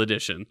special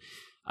edition.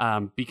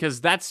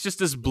 Because that's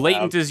just as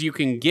blatant as you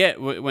can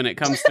get when it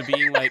comes to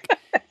being like,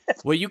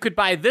 well, you could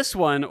buy this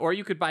one or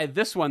you could buy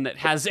this one that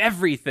has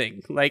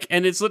everything. Like,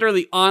 and it's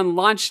literally on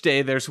launch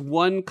day, there's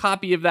one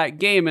copy of that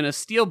game in a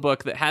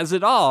steelbook that has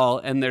it all,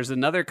 and there's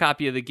another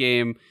copy of the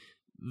game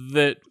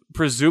that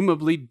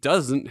presumably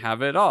doesn't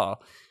have it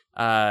all.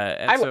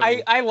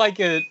 I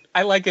like it.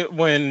 I like it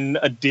when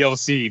a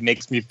DLC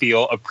makes me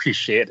feel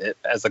appreciated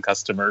as a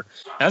customer.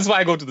 And that's why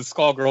I go to the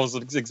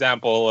Skullgirls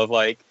example of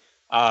like,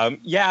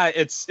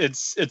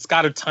 it's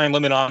got a time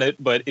limit on it,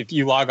 but if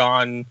you log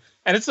on,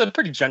 and it's a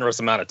pretty generous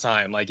amount of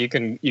time, like you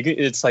can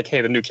it's like,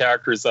 hey, the new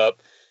character is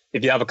up.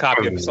 If you have a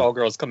copy of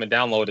Skullgirls, come and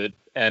download it.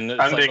 And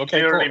they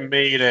clearly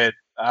made it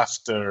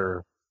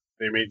after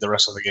they made the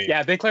rest of the game.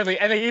 Yeah,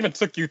 they even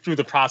took you through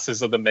the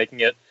process of them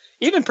making it.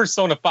 Even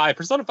Persona 5.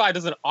 Persona 5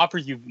 doesn't offer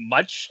you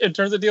much in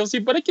terms of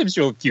DLC, but it gives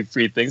you a few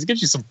free things. It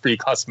gives you some free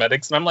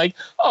cosmetics. And I'm like,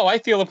 oh, I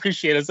feel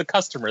appreciated as a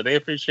customer. They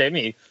appreciate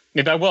me.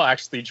 Maybe I will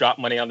actually drop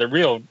money on the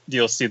real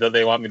DLC that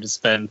they want me to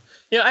spend.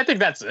 Yeah, I think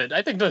that's it.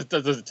 I think that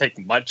doesn't take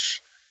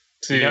much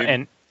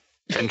to...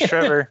 And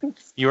Trevor,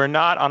 you are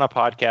not on a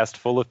podcast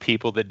full of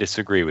people that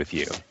disagree with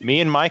you.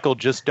 Me and Michael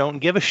just don't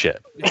give a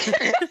shit.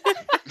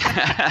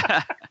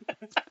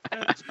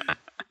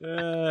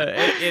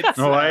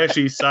 I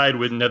actually side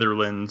with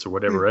Netherlands or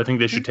whatever. I think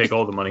they should take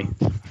all the money.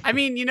 I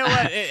mean, you know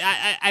what?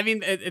 I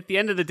mean, at the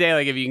end of the day,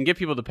 like if you can get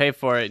people to pay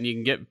for it and you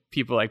can get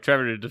people like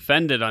Trevor to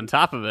defend it on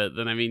top of it,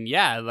 then I mean,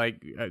 yeah,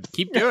 like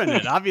keep doing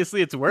it.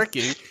 Obviously, it's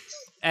working.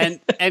 And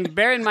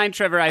bear in mind,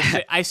 Trevor,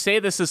 I say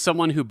this as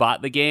someone who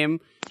bought the game.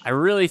 I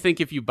really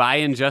think if you buy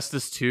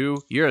Injustice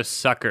 2, you're a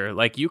sucker.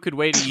 Like you could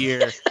wait a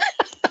year.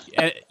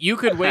 You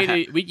could wait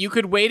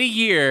a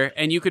year,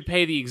 and you could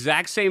pay the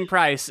exact same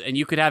price, and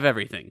you could have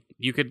everything.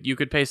 You could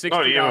pay $60.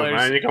 Not even,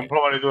 man. You can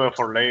probably do it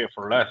for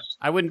less.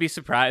 I wouldn't be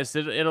surprised.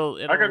 It'll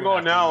I can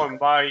go now and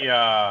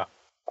buy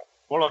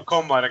Mortal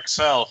Kombat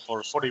XL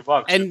for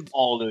 $40 and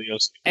all the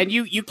DLC. And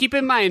you keep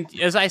in mind,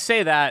 as I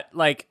say that,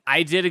 like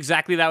I did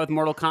exactly that with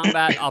Mortal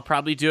Kombat. I'll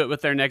probably do it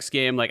with their next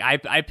game. Like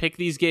I pick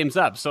these games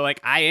up, so like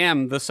I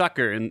am the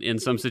sucker in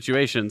some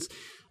situations.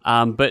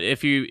 But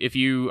if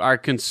you are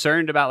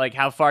concerned about like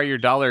how far your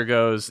dollar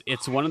goes,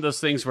 it's one of those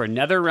things where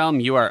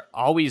NetherRealm, you are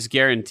always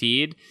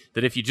guaranteed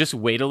that if you just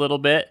wait a little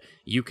bit,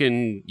 you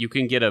can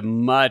get a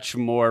much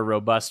more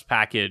robust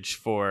package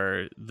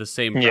for the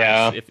same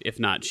price, if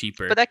not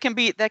cheaper. But that can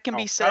be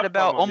said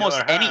about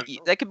almost any.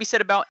 That could be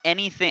said about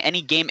anything,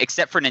 any game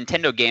except for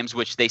Nintendo games,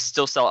 which they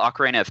still sell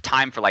Ocarina of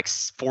Time for like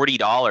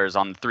 $40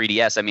 on the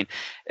 3DS. I mean,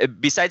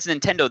 besides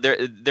Nintendo,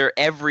 they're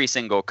every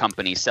single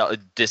company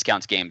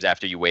discounts games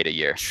after you wait a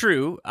year.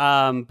 True,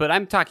 but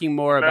I'm talking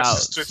more about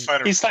Street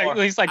Fighter He's like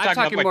I'm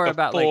talking about, more like,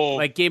 about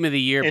like Game of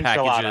the Year enchilada.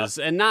 packages,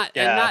 and not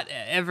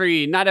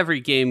every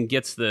game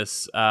gets this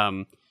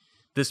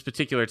this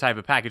particular type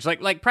of package.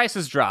 Like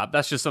prices drop.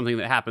 That's just something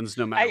that happens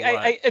no matter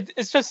what.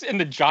 It's just in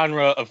the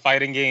genre of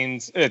fighting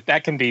games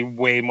that can be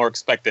way more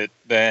expected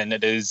than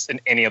it is in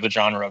any other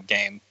genre of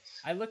game.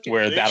 I look at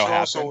where that'll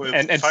happen,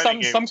 and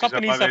some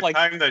companies have like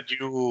by the time that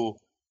you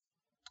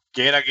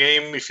get a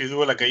game, if you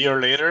do it like a year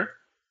later,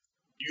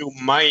 you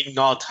might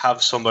not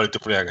have somebody to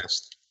play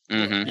against.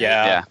 Mm-hmm.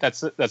 Yeah,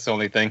 that's the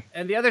only thing.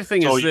 And the other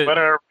thing So is you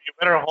that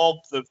better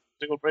hope the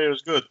single player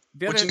is good.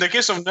 Which in the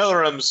case of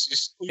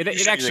NetherRealms,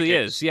 it actually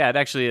is. Yeah, it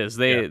actually is.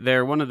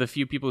 They're one of the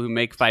few people who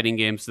make fighting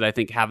games that I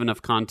think have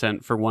enough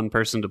content for one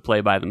person to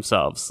play by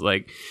themselves.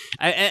 Like,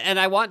 and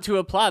I want to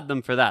applaud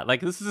them for that.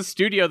 Like, this is a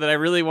studio that I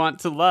really want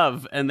to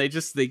love, and they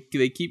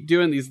keep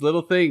doing these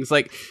little things.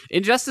 Like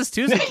Injustice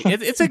 2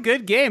 it's a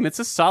good game. It's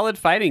a solid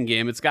fighting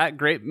game. It's got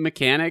great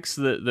mechanics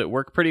that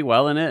work pretty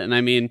well in it, and I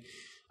mean.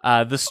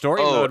 The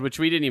story mode, which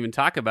we didn't even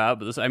talk about,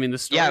 but the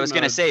story. Yeah, I was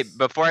going to say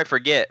before I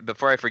forget,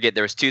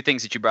 there was two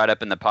things that you brought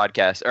up in the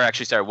podcast, or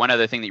actually, sorry, one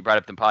other thing that you brought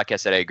up in the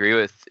podcast that I agree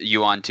with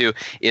you on too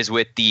is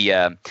with the.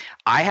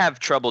 I have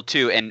trouble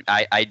too, and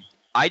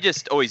I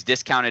just always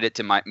discounted it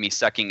to me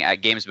sucking at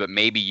games, but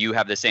maybe you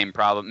have the same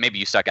problem. Maybe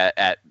you suck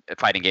at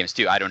fighting games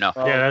too. I don't know.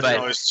 Yeah, that's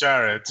always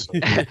Jared.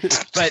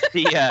 but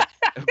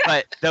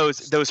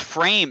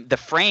the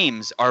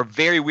frames are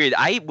very weird.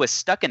 I was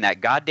stuck in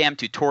that goddamn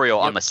tutorial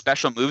on the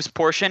special moves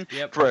portion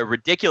for a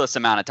ridiculous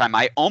amount of time.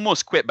 I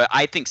almost quit, but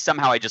I think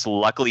somehow I just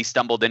luckily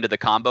stumbled into the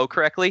combo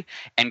correctly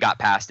and got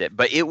past it.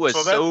 But it was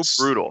so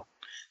brutal.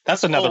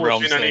 That's another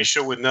realm. An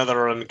issue with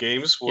NetherRealm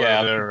games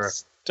where their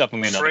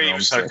definitely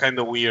frames are kind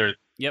of weird.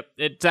 Yep,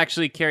 it's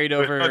actually carried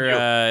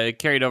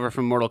over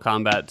from Mortal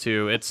Kombat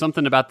 2. It's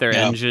something about their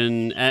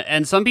engine,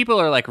 and some people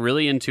are like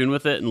really in tune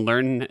with it and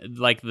learn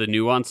like the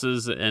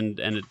nuances, and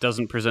it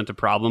doesn't present a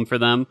problem for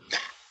them.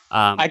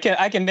 I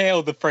can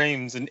nail the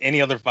frames in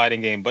any other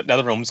fighting game, but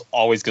NetherRealms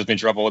always gives me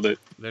trouble with it.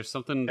 There's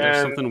something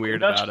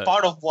weird about it. That's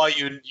part of why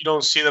you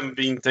don't see them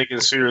being taken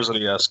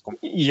seriously as.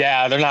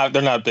 Yeah, they're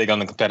not big on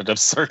the competitive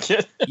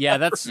circuit. Yeah,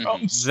 that's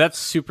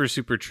super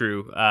super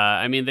true.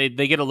 I mean,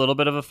 they get a little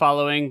bit of a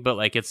following, but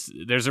like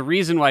there's a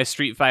reason why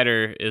Street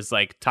Fighter is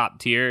like top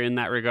tier in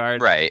that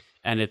regard, right?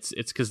 And it's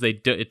because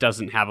it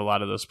doesn't have a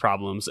lot of those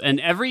problems. And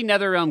every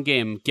NetherRealm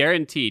game,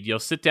 guaranteed, you'll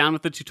sit down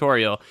with the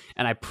tutorial,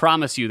 and I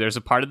promise you there's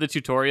a part of the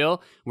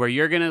tutorial where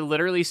you're going to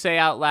literally say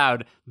out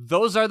loud,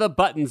 "Those are the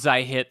buttons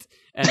I hit."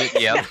 And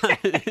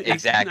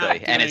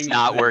exactly. And it's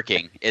not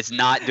working. It's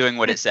not doing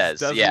what it says.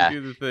 It doesn't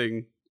do the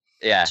thing.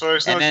 Yeah. So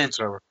it's not good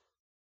server.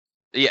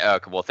 Yeah.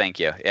 Okay, well, thank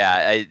you.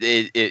 Yeah,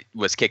 it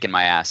was kicking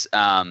my ass.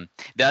 The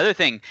other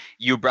thing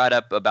you brought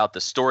up about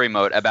the story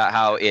mode, about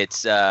how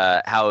it's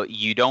how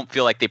you don't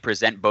feel like they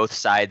present both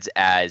sides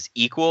as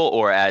equal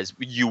or as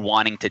you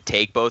wanting to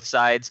take both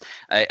sides.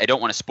 I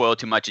don't want to spoil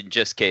too much in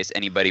just case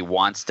anybody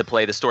wants to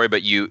play the story,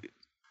 but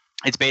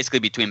it's basically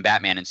between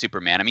Batman and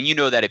Superman. I mean, you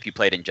know that if you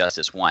played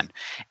Injustice 1.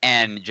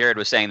 And Jared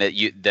was saying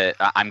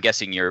that I'm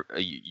guessing you're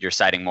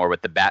siding more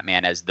with the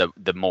Batman as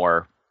the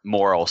more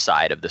moral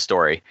side of the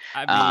story.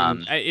 I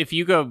mean,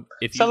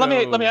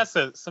 let me ask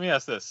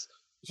this.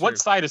 Sure. What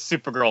side is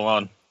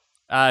Supergirl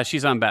on?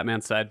 She's on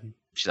Batman's side.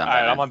 All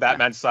right, I'm on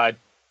Batman's side.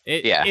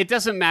 It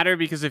doesn't matter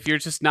because if you're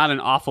just not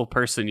an awful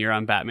person, you're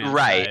on Batman's side.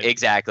 Right,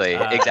 exactly.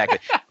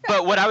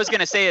 But what I was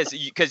going to say is,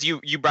 because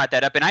you brought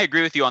that up, and I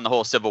agree with you on the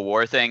whole Civil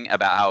War thing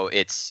about how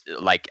it's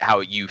like how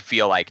you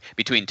feel like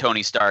between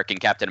Tony Stark and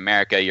Captain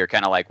America, you're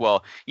kind of like,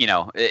 well, you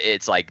know,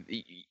 it's like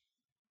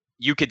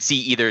you could see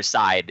either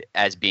side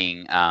as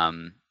being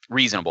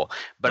reasonable.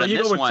 But Well, in you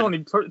this go with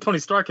one, Tony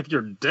Stark if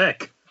you're a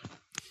dick.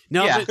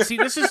 No, Yeah. but see,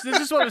 this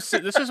is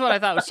what I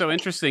thought was so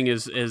interesting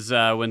is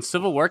when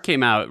Civil War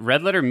came out,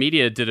 Red Letter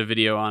Media did a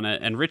video on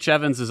it, and Rich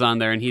Evans is on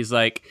there, and he's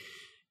like,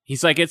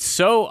 it's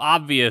so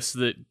obvious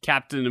that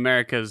Captain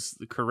America's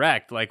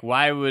correct. Like,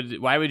 why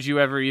would you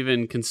ever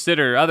even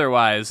consider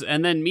otherwise?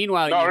 And then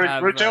meanwhile,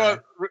 Rich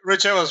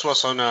Evans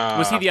was on.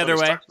 Was he the other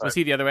way? Was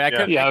he the other way?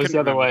 It was the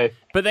other way.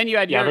 But then you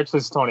had Rich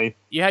was Tony.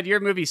 You had Your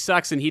Movie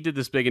Sucks, and he did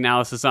this big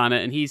analysis on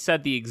it, and he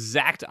said the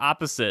exact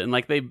opposite. And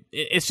like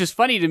it's just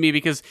funny to me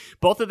because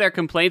both of their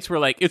complaints were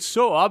like, it's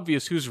so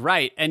obvious who's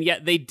right, and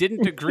yet they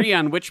didn't agree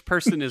on which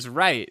person is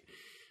right.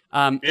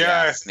 It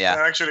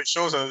actually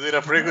shows that they did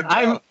a pretty good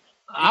job.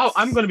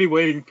 I'm going to be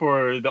waiting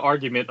for the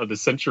argument of the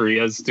century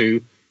as to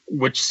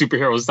which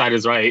superhero side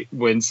is right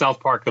when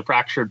South Park: The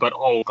Fractured But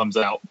Whole comes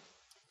out.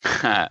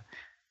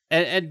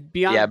 and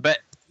beyond, yeah, but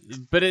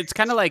it's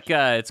kind of like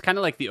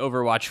the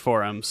Overwatch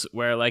forums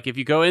where like if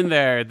you go in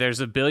there, there's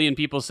a billion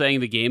people saying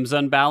the game's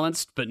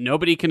unbalanced, but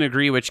nobody can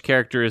agree which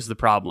character is the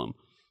problem.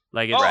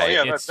 Like,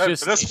 it's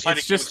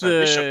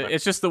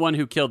just the one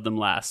who killed them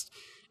last,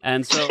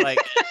 and so like.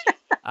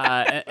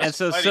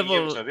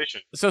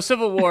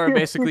 Civil War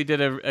basically did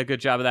a good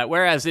job of that.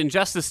 Whereas in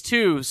Injustice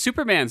 2,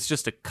 Superman's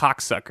just a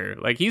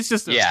cocksucker. Like he's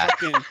just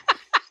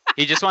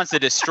he just wants to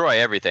destroy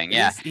everything.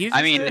 Yeah, he's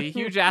a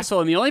huge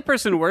asshole. And the only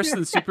person worse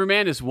than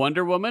Superman is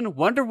Wonder Woman.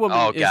 Wonder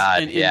Woman is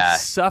an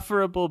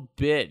insufferable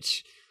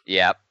bitch.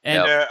 Yep.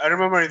 And I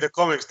remember in the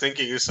comics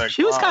thinking it's like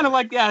she was kind of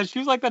like she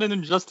was like that in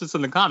Injustice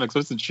in the comics,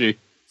 wasn't she?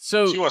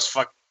 So she was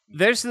fucking.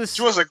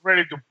 She was like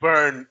ready to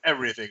burn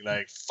everything.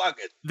 Like fuck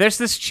it. There's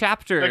this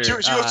chapter. Like she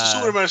goes to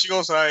Superman. She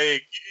goes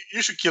like,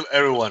 "You should kill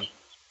everyone."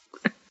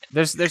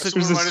 There's this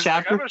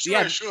chapter.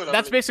 Like,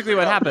 that's basically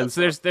what happens.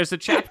 There's a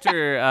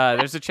chapter.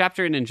 There's a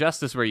chapter in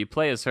Injustice where you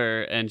play as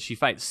her and she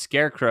fights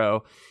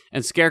Scarecrow.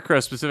 And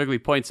Scarecrow specifically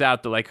points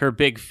out that like her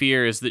big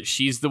fear is that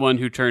she's the one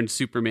who turned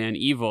Superman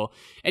evil.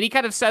 And he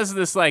kind of says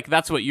this like,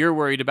 that's what you're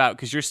worried about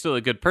because you're still a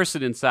good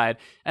person inside.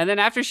 And then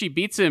after she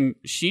beats him,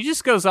 she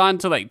just goes on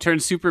to like turn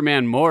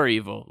Superman more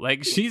evil.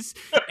 Like she's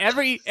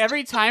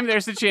every time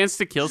there's a chance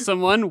to kill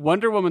someone,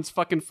 Wonder Woman's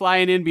fucking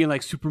flying in being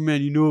like,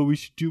 Superman, you know what we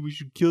should do? We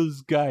should kill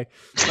this guy.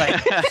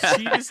 Like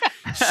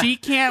she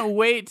can't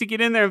wait to get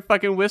in there and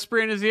fucking whisper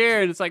in his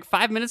ear. And it's like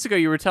 5 minutes ago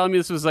you were telling me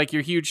this was like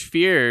your huge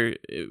fear.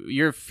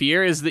 Your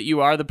fear is that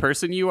you are the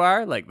person you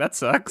are? Like that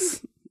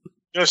sucks.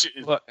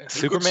 Look,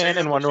 Superman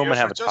and Wonder Woman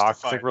have a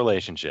toxic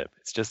relationship.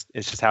 It's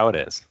just how it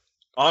is.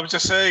 All I'm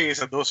just saying is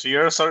that those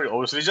fears are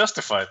obviously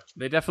justified.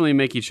 They definitely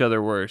make each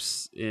other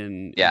worse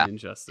in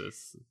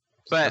Injustice.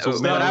 But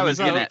what I was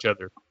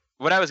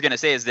gonna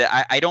say is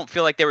that I don't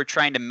feel like they were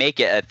trying to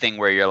make it a thing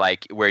where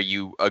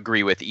you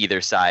agree with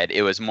either side.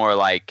 It was more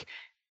like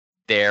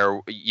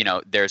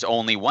there's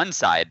only one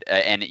side,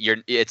 and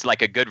it's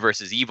like a good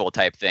versus evil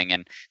type thing,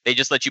 and they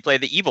just let you play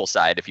the evil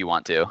side if you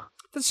want to.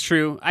 That's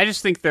true. I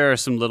just think there are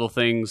some little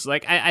things.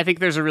 Like, I think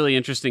there's a really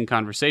interesting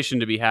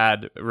conversation to be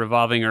had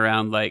revolving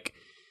around, like,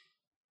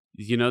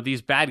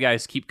 these bad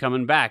guys keep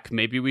coming back.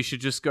 Maybe we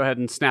should just go ahead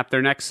and snap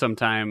their necks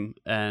sometime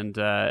and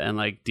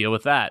like, deal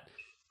with that.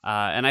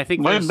 And I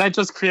think wouldn't that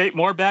just create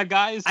more bad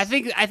guys? I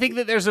think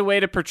that there's a way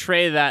to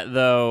portray that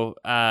though,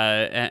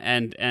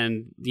 and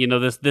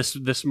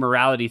this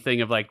morality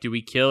thing of like, do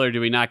we kill or do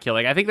we not kill?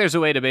 Like, I think there's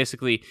a way to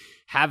basically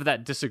have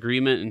that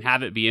disagreement and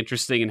have it be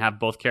interesting and have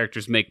both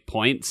characters make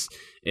points.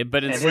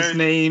 But his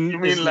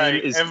name is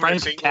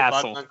Frank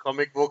Castle. Batman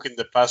comic book in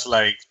the past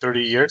like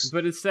 30 years.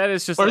 But instead,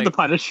 it's just the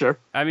Punisher.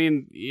 I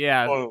mean,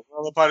 yeah. Well,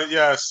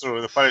 it's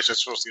true. The Punisher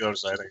shows the other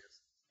side, I guess.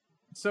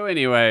 So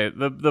anyway,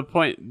 the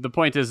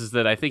point is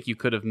that I think you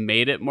could have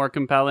made it more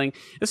compelling.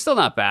 It's still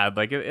not bad.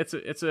 Like it's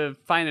a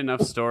fine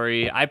enough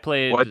story. I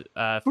played.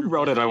 Who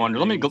wrote it? I wonder.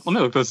 Let me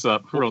look this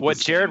up. What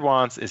Jared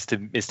wants is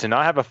to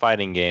not have a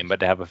fighting game, but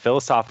to have a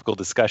philosophical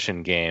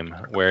discussion game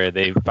where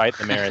they fight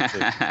the merits of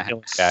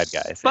killing bad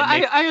guys. But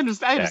I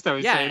understand. I understand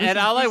what you're saying. And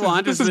all I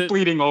want is this is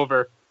bleeding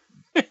over.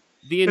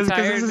 The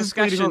entire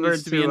discussion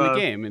needs to be in the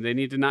game, and they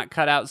need to not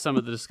cut out some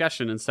of the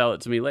discussion and sell it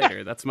to me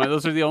later.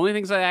 Those are the only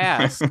things I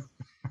ask.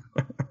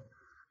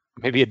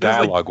 Maybe a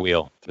dialogue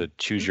wheel to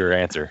choose your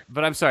answer.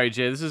 But I'm sorry,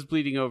 Jay. This is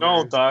bleeding over.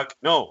 No, Doc.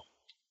 No.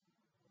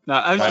 No,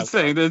 I was just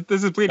saying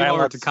this is bleeding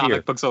over to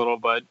comic books a little,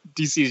 but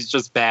DC is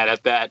just bad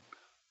at that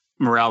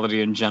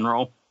morality in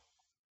general.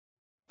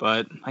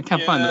 But I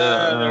can't find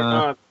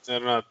the.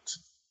 They're not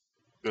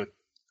good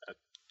at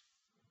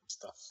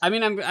stuff. I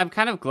mean, I'm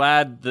kind of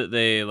glad that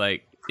they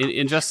like.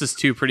 Injustice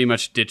 2 pretty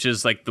much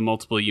ditches like the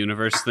multiple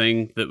universe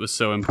thing that was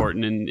so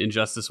important in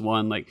Injustice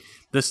 1. Like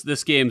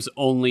this game's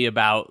only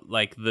about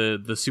like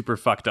the super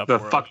fucked up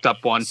world. Fucked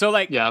up one. So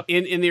like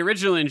in the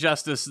original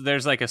Injustice,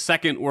 there's like a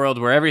second world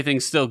where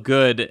everything's still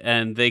good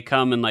and they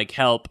come and like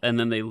help and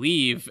then they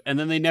leave and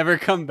then they never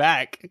come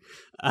back.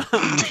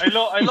 I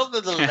love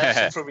that the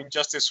lesson from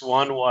Injustice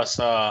 1 was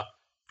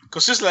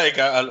because it's like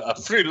a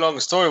pretty long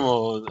story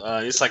mode.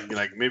 It's like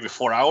maybe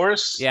 4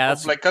 hours. Yeah,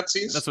 that's like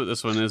cutscenes. That's what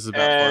this one is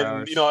about.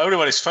 And 4 hours.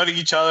 everybody's fighting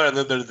each other, and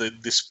then there's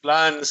these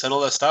plans and all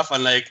that stuff.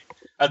 And like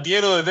at the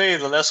end of the day,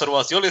 the lesson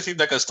was the only thing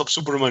that can stop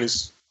Superman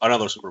is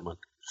another Superman.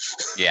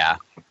 Yeah.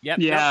 Yep.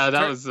 Yeah, nope.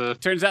 that was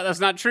Turns out that's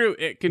not true.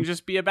 It can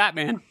just be a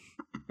Batman.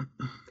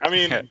 I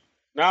mean,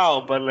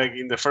 now, but like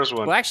in the first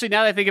one. Well, actually,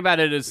 now that I think about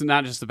it, it's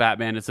not just a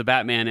Batman. It's a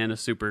Batman and a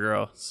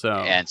Supergirl. So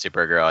And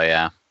Supergirl,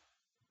 yeah.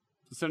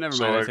 So never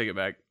So, mind. I like- take it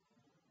back.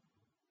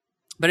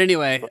 But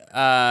anyway,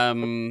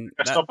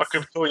 Stop a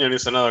Kryptonian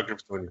is another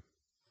Kryptonian.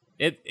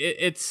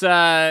 it's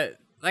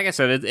like I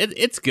said,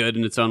 it's good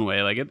in its own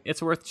way. Like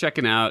it's worth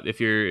checking out if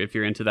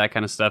you're into that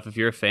kind of stuff. If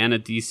you're a fan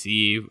of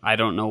DC, I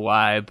don't know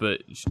why,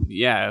 but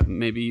yeah,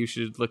 maybe you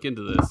should look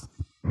into this.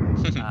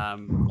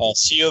 I'll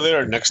see you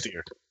there next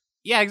year.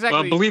 Yeah, exactly.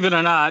 Well, believe it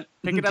or not,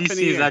 Pick it up in DC a is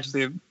year.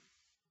 actually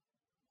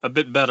a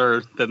bit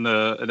better than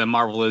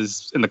Marvel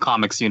is in the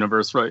comics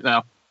universe right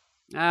now.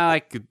 I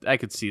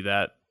could see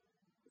that.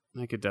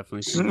 I could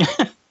definitely see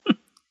that.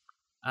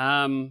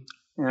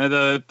 Yeah,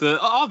 the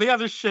all the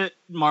other shit,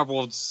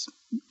 Marvel's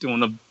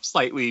doing a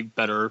slightly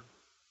better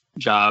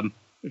job.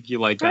 If you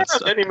like that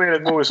stuff,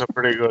 Animated movies are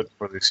pretty good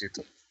for DC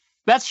too.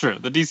 that's true.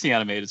 The DC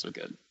animateds are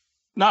good.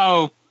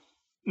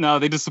 No,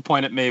 they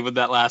disappointed me with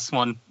that last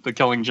one, The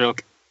Killing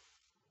Joke.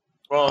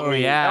 Well, Oh,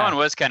 yeah. That one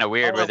was kind of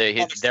weird, where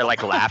Oh, they're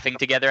like laughing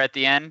together at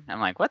the end.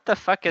 I'm like, what the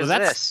fuck is Well,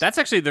 this? that's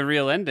actually the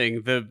real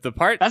ending. The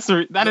part That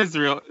is the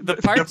real. the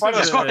parts part of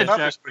that's fucking the, up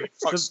is pretty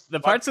the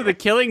parts of the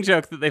Killing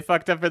Joke that they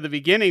fucked up at the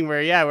beginning,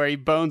 where he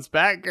bones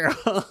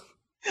Batgirl.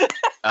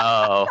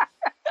 Oh,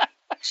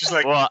 She's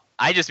like, well,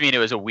 I just mean it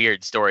was a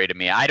weird story to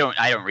me. I don't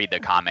read the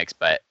comics,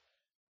 but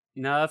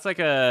No, that's like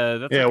a.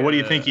 That's Yeah, like what do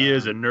you think he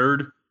is? A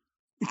nerd?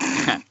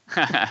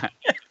 I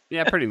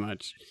Yeah, pretty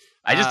much.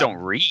 just don't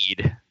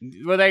read.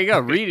 Well, there you go.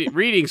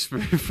 Readings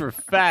for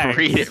facts.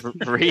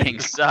 Reading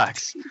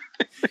sucks.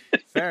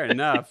 Fair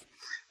enough.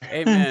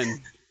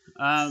 Amen.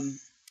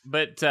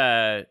 But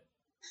yeah,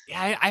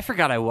 I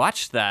forgot I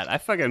watched that. I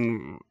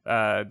fucking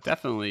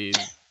definitely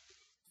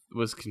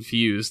was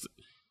confused.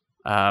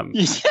 I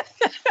mean,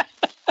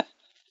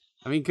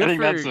 I good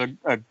think for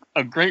that's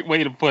a great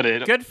way to put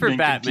it. good for being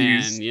Batman.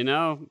 confused. You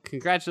know,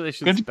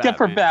 congratulations, Good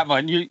for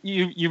Batman.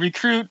 You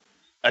recruit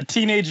a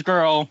teenage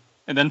girl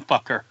and then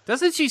fuck her.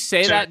 Doesn't she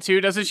say Sure. that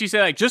too? Doesn't she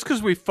say like just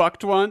because we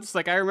fucked once?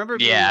 Like I remember,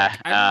 being, Yeah,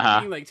 like, I remember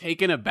being like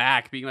taken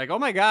aback, being like, "Oh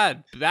my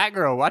god,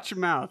 Batgirl, watch your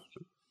mouth."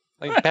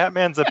 Like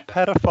Batman's a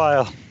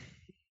pedophile.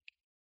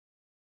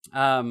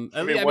 I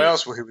mean, what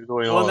else would he be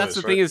doing? Well, all that's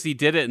this, the thing is he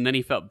did it and then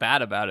he felt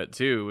bad about it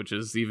too, which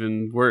is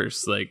even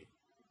worse. Like,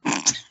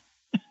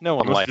 No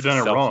one Must likes have a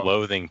done it wrong.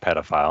 self-loathing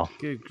pedophile.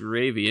 good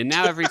gravy. And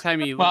now every time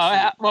he looks,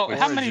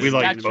 How many We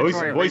like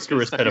statutory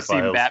boisterous rapists have you seen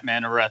pedophiles.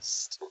 Batman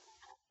arrest?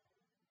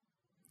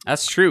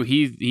 that's true.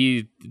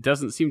 He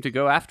doesn't seem to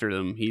go after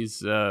them. He's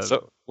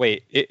So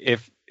wait,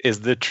 if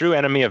is the true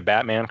enemy of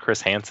Batman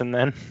Chris Hansen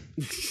then?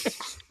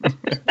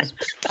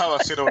 Have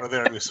a sit over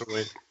there, Mr.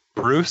 Wayne.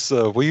 Bruce,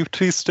 will you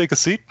please take a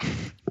seat?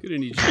 gonna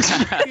need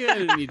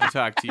to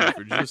talk to you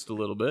for just a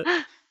little bit.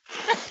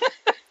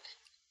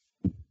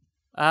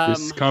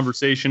 This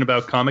conversation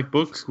about comic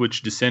books,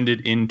 which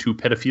descended into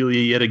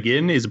pedophilia yet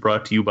again, is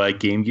brought to you by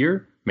Game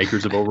Gear,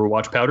 makers of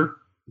Overwatch powder.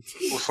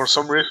 Well, for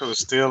some reason,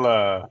 still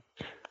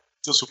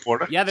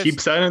support it. Yeah, Keep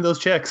signing those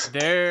checks.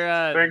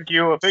 they're Thank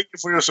you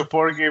for your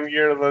support, Game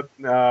Gear.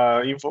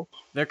 That info.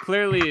 they're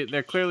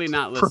clearly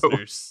not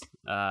listeners.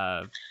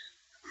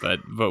 But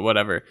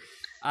whatever.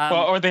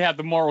 Or they have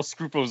the moral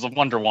scruples of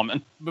Wonder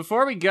Woman.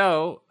 Before we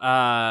go,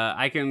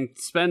 I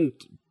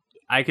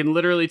can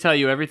literally tell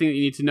you everything that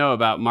you need to know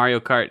about Mario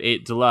Kart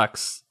 8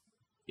 Deluxe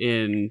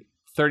in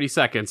 30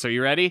 seconds. Are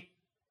you ready?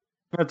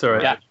 That's all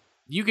right. Yeah.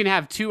 You can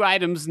have 2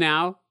 items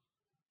now,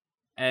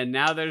 and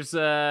now there's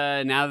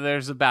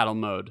a battle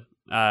mode.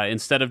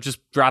 Instead of just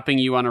dropping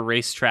you on a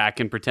racetrack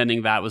and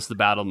pretending that was the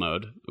battle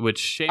mode, which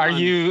shame Are on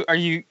you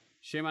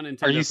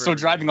Nintendo. are you for still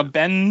driving a doing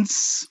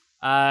Benz?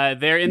 that.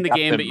 They're in the Got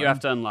game, them, but you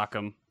have to unlock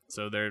them,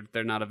 so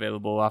they're not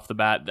available off the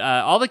bat.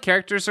 All the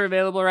characters are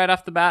available right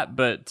off the bat,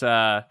 but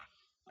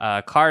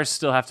cars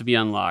still have to be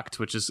unlocked,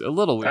 which is a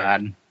little weird.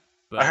 God.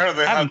 But- I heard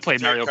they I haven't have to played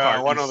take, Mario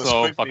Kart one in of the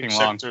so Squid fucking Game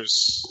long.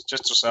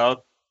 gestures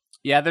out.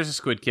 Yeah, there's a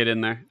Squid Kid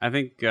in there. I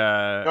think.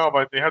 No,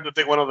 but they had to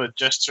take one of the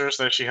gestures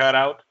that she had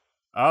out.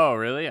 Oh,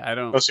 really? I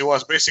don't. Because it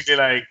was basically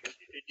like,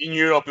 in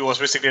Europe, it was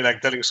basically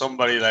like telling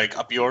somebody, like,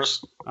 up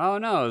yours. Oh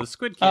no, the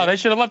Squid Kid. Oh, they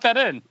should have left that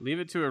in. Leave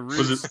it to a Was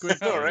rude it- Squid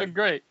That would have Kid. been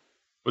great.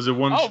 Was it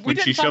one Oh, when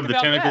she shoved the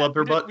tentacle up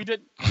her butt? We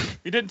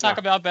didn't talk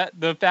about that.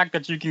 The fact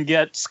that you can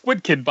get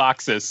Squid Kid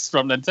boxes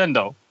from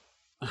Nintendo.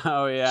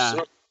 Oh yeah.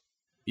 So-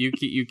 You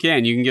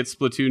can get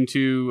Splatoon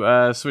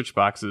 2 Switch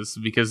boxes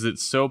because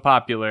it's so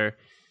popular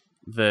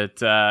that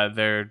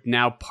they're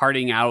now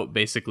parting out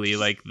basically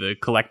like the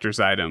collector's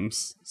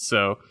items.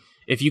 So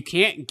if you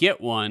can't get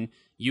one,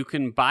 you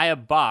can buy a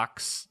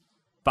box,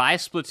 buy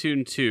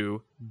Splatoon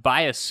 2,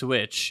 buy a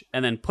Switch,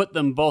 and then put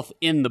them both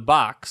in the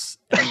box.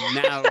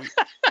 And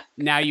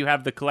now you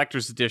have the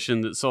collector's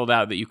edition that sold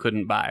out that you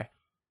couldn't buy.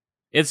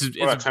 It's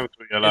What a time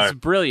to be alive. it's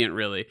brilliant,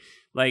 really.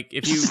 Like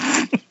if you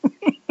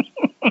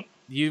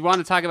you want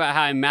to talk about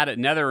how I'm mad at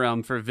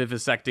NetherRealm for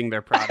vivisecting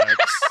their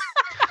products.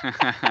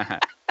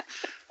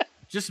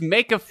 Just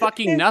make a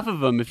fucking enough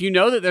of them. If you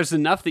know that there's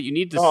enough that you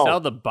need to sell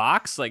the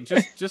box, like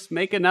just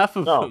make enough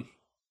of them.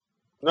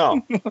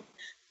 No.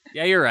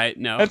 Yeah, you're right.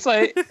 No. It's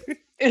like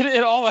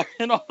in all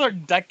their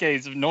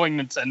decades of knowing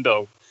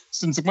Nintendo,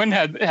 since when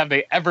have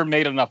they ever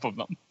made enough of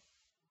them?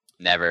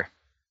 Never.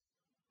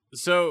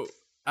 So,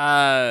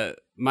 my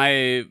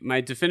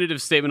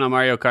definitive statement on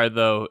Mario Kart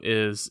though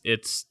is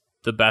it's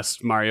the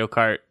best Mario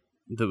Kart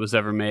that was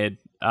ever made.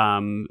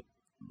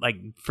 Like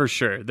for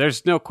sure.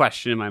 There's no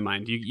question in my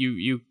mind.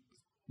 You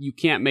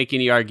can't make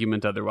any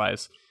argument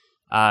otherwise.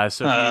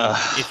 So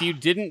if you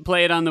didn't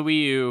play it on the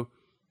Wii U,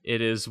 it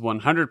is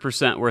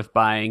 100% worth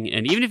buying.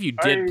 And even if you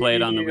did play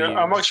it on the Wii U,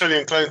 I'm actually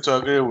inclined to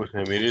agree with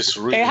him. It is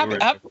really, how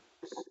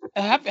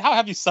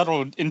have you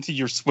settled into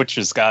your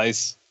Switches,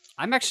 guys?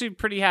 I'm actually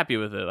pretty happy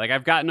with it. Like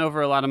I've gotten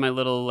over a lot of my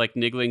little like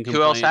niggling complaints.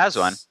 Who else has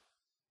one?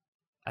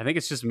 I think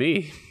it's just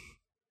me.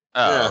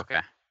 Oh, Yeah. okay.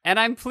 And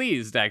I'm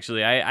pleased,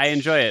 actually. I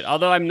enjoy it.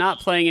 Although I'm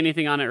not playing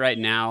anything on it right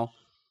now.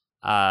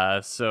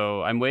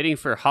 So I'm waiting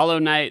for Hollow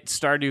Knight,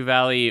 Stardew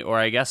Valley, or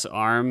I guess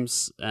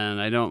ARMS. And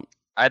I don't...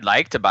 I'd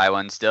like to buy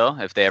one still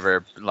if they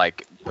ever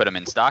like put them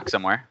in stock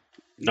somewhere.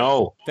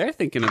 No. They're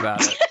thinking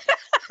about it.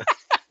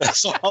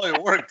 That's not how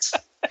it works.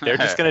 They're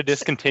just going to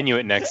discontinue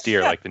it next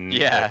year, like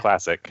the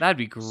classic. That'd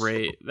be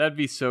great. That'd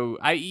be so...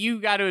 You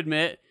got to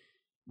admit,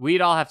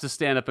 we'd all have to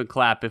stand up and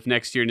clap if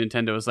next year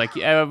Nintendo was like,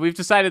 yeah, we've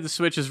decided the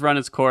Switch has run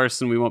its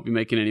course and we won't be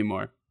making any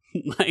more.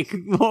 Like,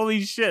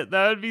 holy shit,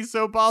 that would be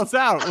so balls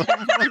out.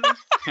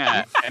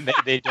 And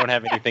they don't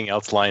have anything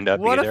else lined up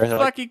What either. a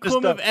fucking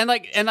cool move. And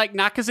like,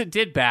 not because it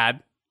did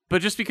bad,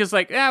 but just because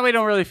like, we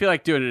don't really feel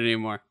like doing it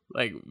anymore.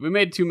 Like, we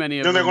made too many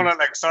of Then them. they're gonna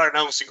like start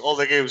announcing all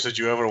the games that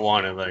you ever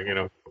wanted, like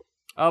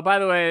Oh, by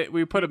the way,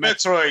 we put a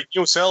Metroid,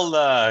 new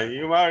Zelda,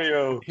 new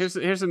Mario. Here's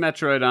a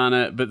Metroid on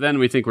it, but then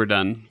we think we're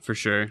done for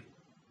sure.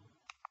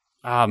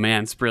 Oh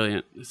man, it's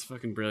brilliant. It's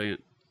fucking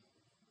brilliant.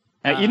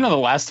 You know, the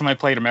last time I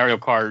played a Mario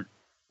Kart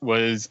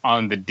was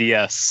on the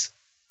DS.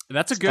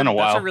 That's been a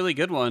while. That's a really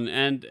good one,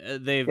 and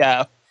they've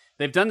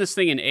done this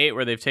thing in 8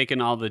 where they've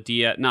taken all the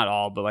DS, not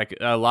all, but like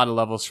a lot of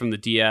levels from the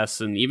DS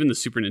and even the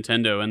Super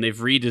Nintendo, and they've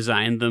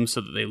redesigned them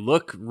so that they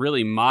look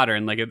really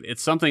modern. Like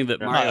it's something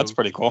that Mario. That's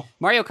pretty cool.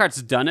 Mario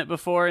Kart's done it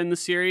before in the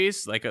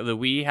series. Like the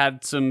Wii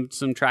had some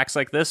tracks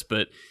like this,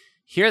 but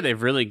here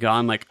they've really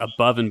gone like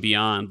above and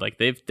beyond. Like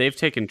they've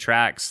taken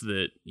tracks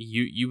that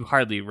you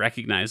hardly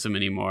recognize them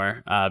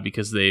anymore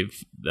because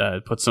they've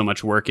put so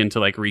much work into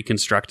like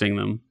reconstructing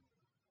them.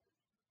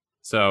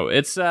 So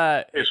it's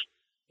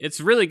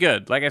really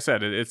good. Like I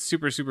said, it's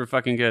super, super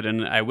fucking good.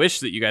 And I wish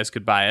that you guys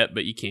could buy it,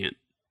 but you can't.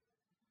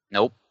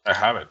 Nope. I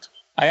haven't.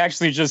 I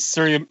actually just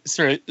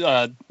ceremoniously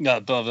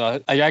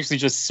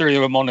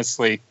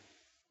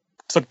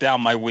took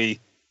down my Wii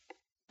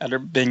after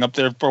being up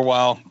there for a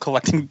while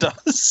collecting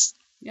dust.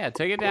 Yeah,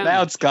 take it down.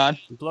 Now it's gone.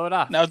 Blow it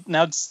off.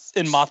 Now it's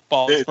in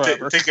mothballs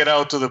forever. Take it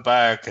out to the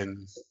back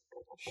and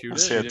Shoot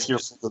say a it.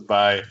 tearful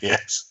goodbye.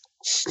 Yes.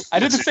 I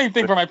did the same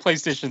thing for my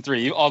PlayStation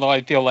 3, although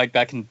I feel like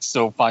that can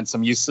still find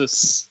some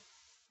uses.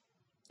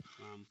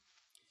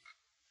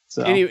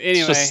 So,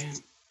 Anyway,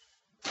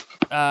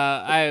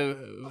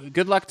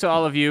 good luck to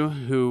all of you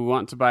who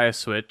want to buy a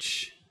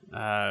Switch.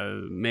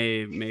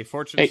 May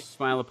fortune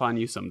smile upon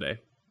you someday.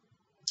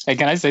 Hey,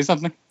 can I say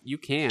something? You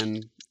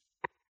can.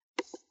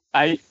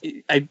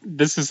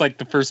 This is like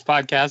the first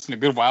podcast in a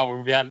good while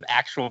where we had an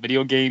actual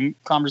video game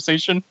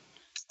conversation.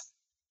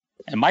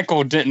 And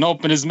Michael didn't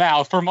open his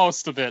mouth for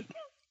most of it.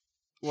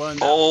 Well,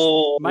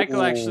 no,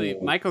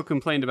 Michael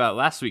complained about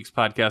last week's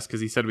podcast because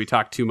he said we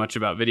talked too much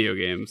about video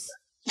games.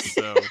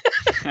 So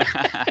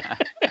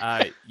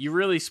you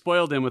really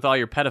spoiled him with all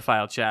your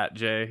pedophile chat,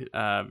 Jay,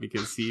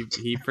 because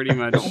he pretty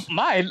much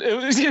mind.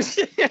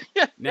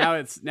 now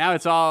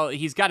it's all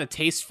he's got a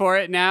taste for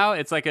it now.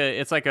 It's like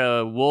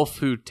a wolf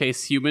who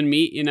tastes human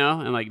meat,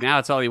 and like now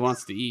it's all he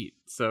wants to eat.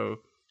 So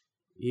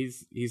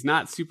he's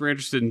not super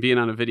interested in being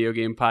on a video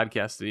game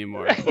podcast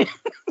anymore.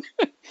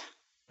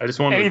 I just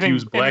want to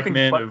accuse black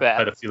men of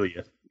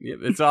pedophilia. Yeah,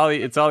 it's all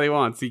he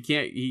wants.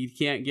 He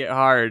can't get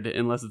hard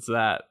unless it's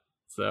that.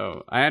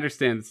 So I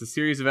understand it's a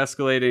series of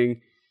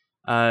escalating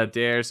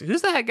dares.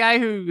 Who's that guy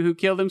who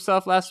killed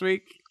himself last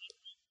week?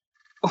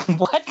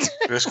 What?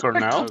 Chris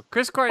Cornell?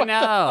 Chris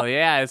Cornell.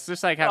 Yeah, it's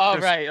just like how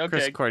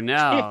Chris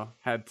Cornell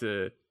had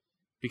to,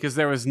 because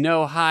there was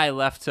no high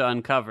left to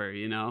uncover,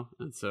 and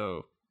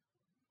so.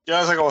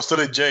 Yeah, it's like I was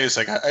telling Jay. It's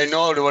like I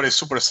know everybody's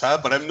super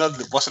sad, but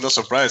wasn't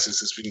surprised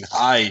since it's been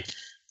high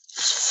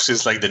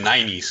since like the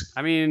 90s.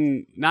 I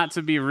mean, not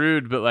to be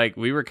rude, but like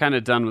we were kind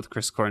of done with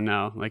Chris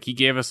Cornell. Like he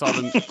gave us all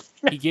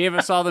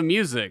the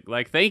music.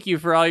 Like thank you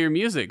for all your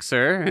music,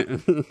 sir.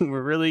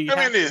 We're really.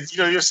 I mean,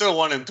 you still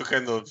want him to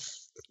kind of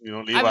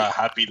live a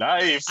happy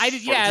life. I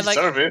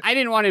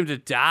didn't want him to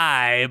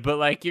die, but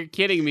like you're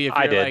kidding me if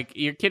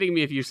you're kidding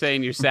me if you're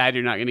saying you're sad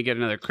you're not going to get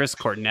another Chris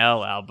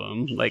Cornell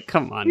album. Like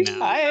come on now.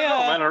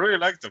 Man, I really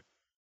liked him.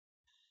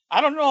 I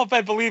don't know if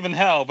I believe in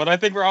hell, but I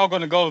think we're all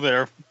going to go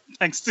there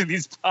thanks to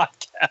these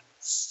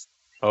podcasts.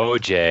 Oh,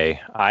 Jay,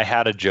 I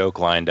had a joke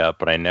lined up,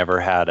 but I never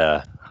had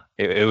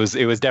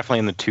It was definitely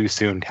in the too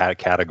soon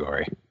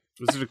category.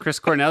 Was it a Chris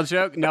Cornell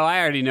joke? No, I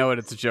already know what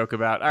it's a joke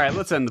about. All right,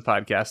 let's end the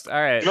podcast.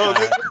 All right. No,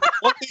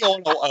 one thing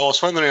I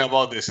was wondering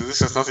about this, and this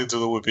has nothing to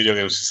do with video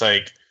games, it's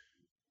like,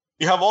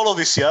 you have all of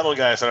these Seattle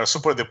guys that are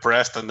super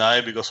depressed and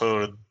die because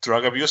of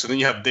drug abuse, and then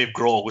you have Dave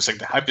Grohl, who's like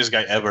the happiest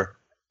guy ever.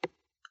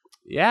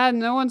 Yeah,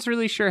 no one's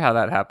really sure how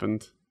that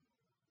happened.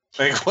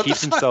 Like, what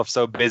Keeps the fuck? himself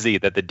so busy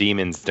that the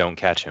demons don't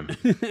catch him.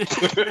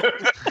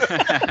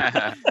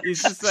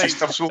 He's just like,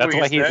 Stops moving That's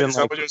why his he's neck, in, is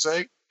that like- what you're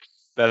saying?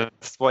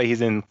 That's why he's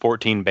in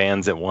 14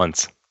 bands at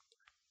once.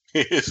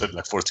 He is in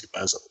like 40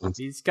 bands at once.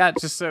 he's got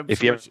just so If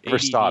so he much ever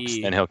ADD.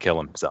 stops, then he'll kill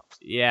himself.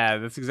 Yeah,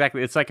 that's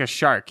exactly. It's like a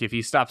shark. If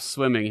he stops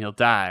swimming, he'll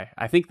die.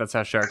 I think that's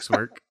how sharks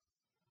work.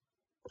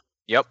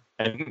 Yep.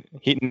 And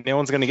no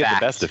one's going to get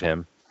Fact. the best of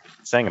him.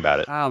 Saying about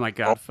it. Oh my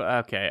god.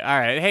 Okay. All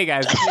right. Hey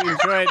guys,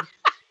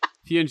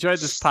 if you enjoyed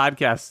this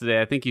podcast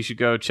today, I think you should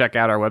go check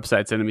out our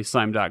websites,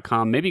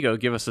 enemyslime.com. Maybe go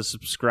give us a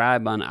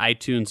subscribe on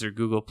iTunes or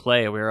Google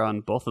Play. We're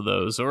on both of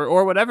those,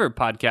 or whatever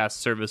podcast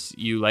service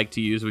you like to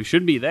use. We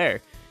should be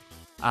there.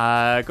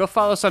 Go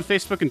follow us on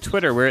Facebook and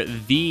Twitter. We're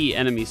at The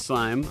Enemy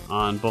Slime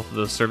on both of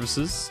those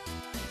services.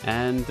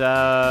 And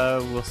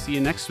we'll see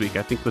you next week.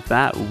 I think with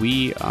that,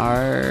 we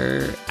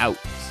are out.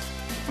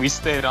 We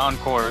stayed on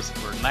course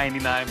for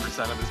 99%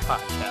 of this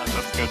podcast.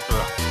 That's good for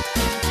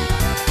us.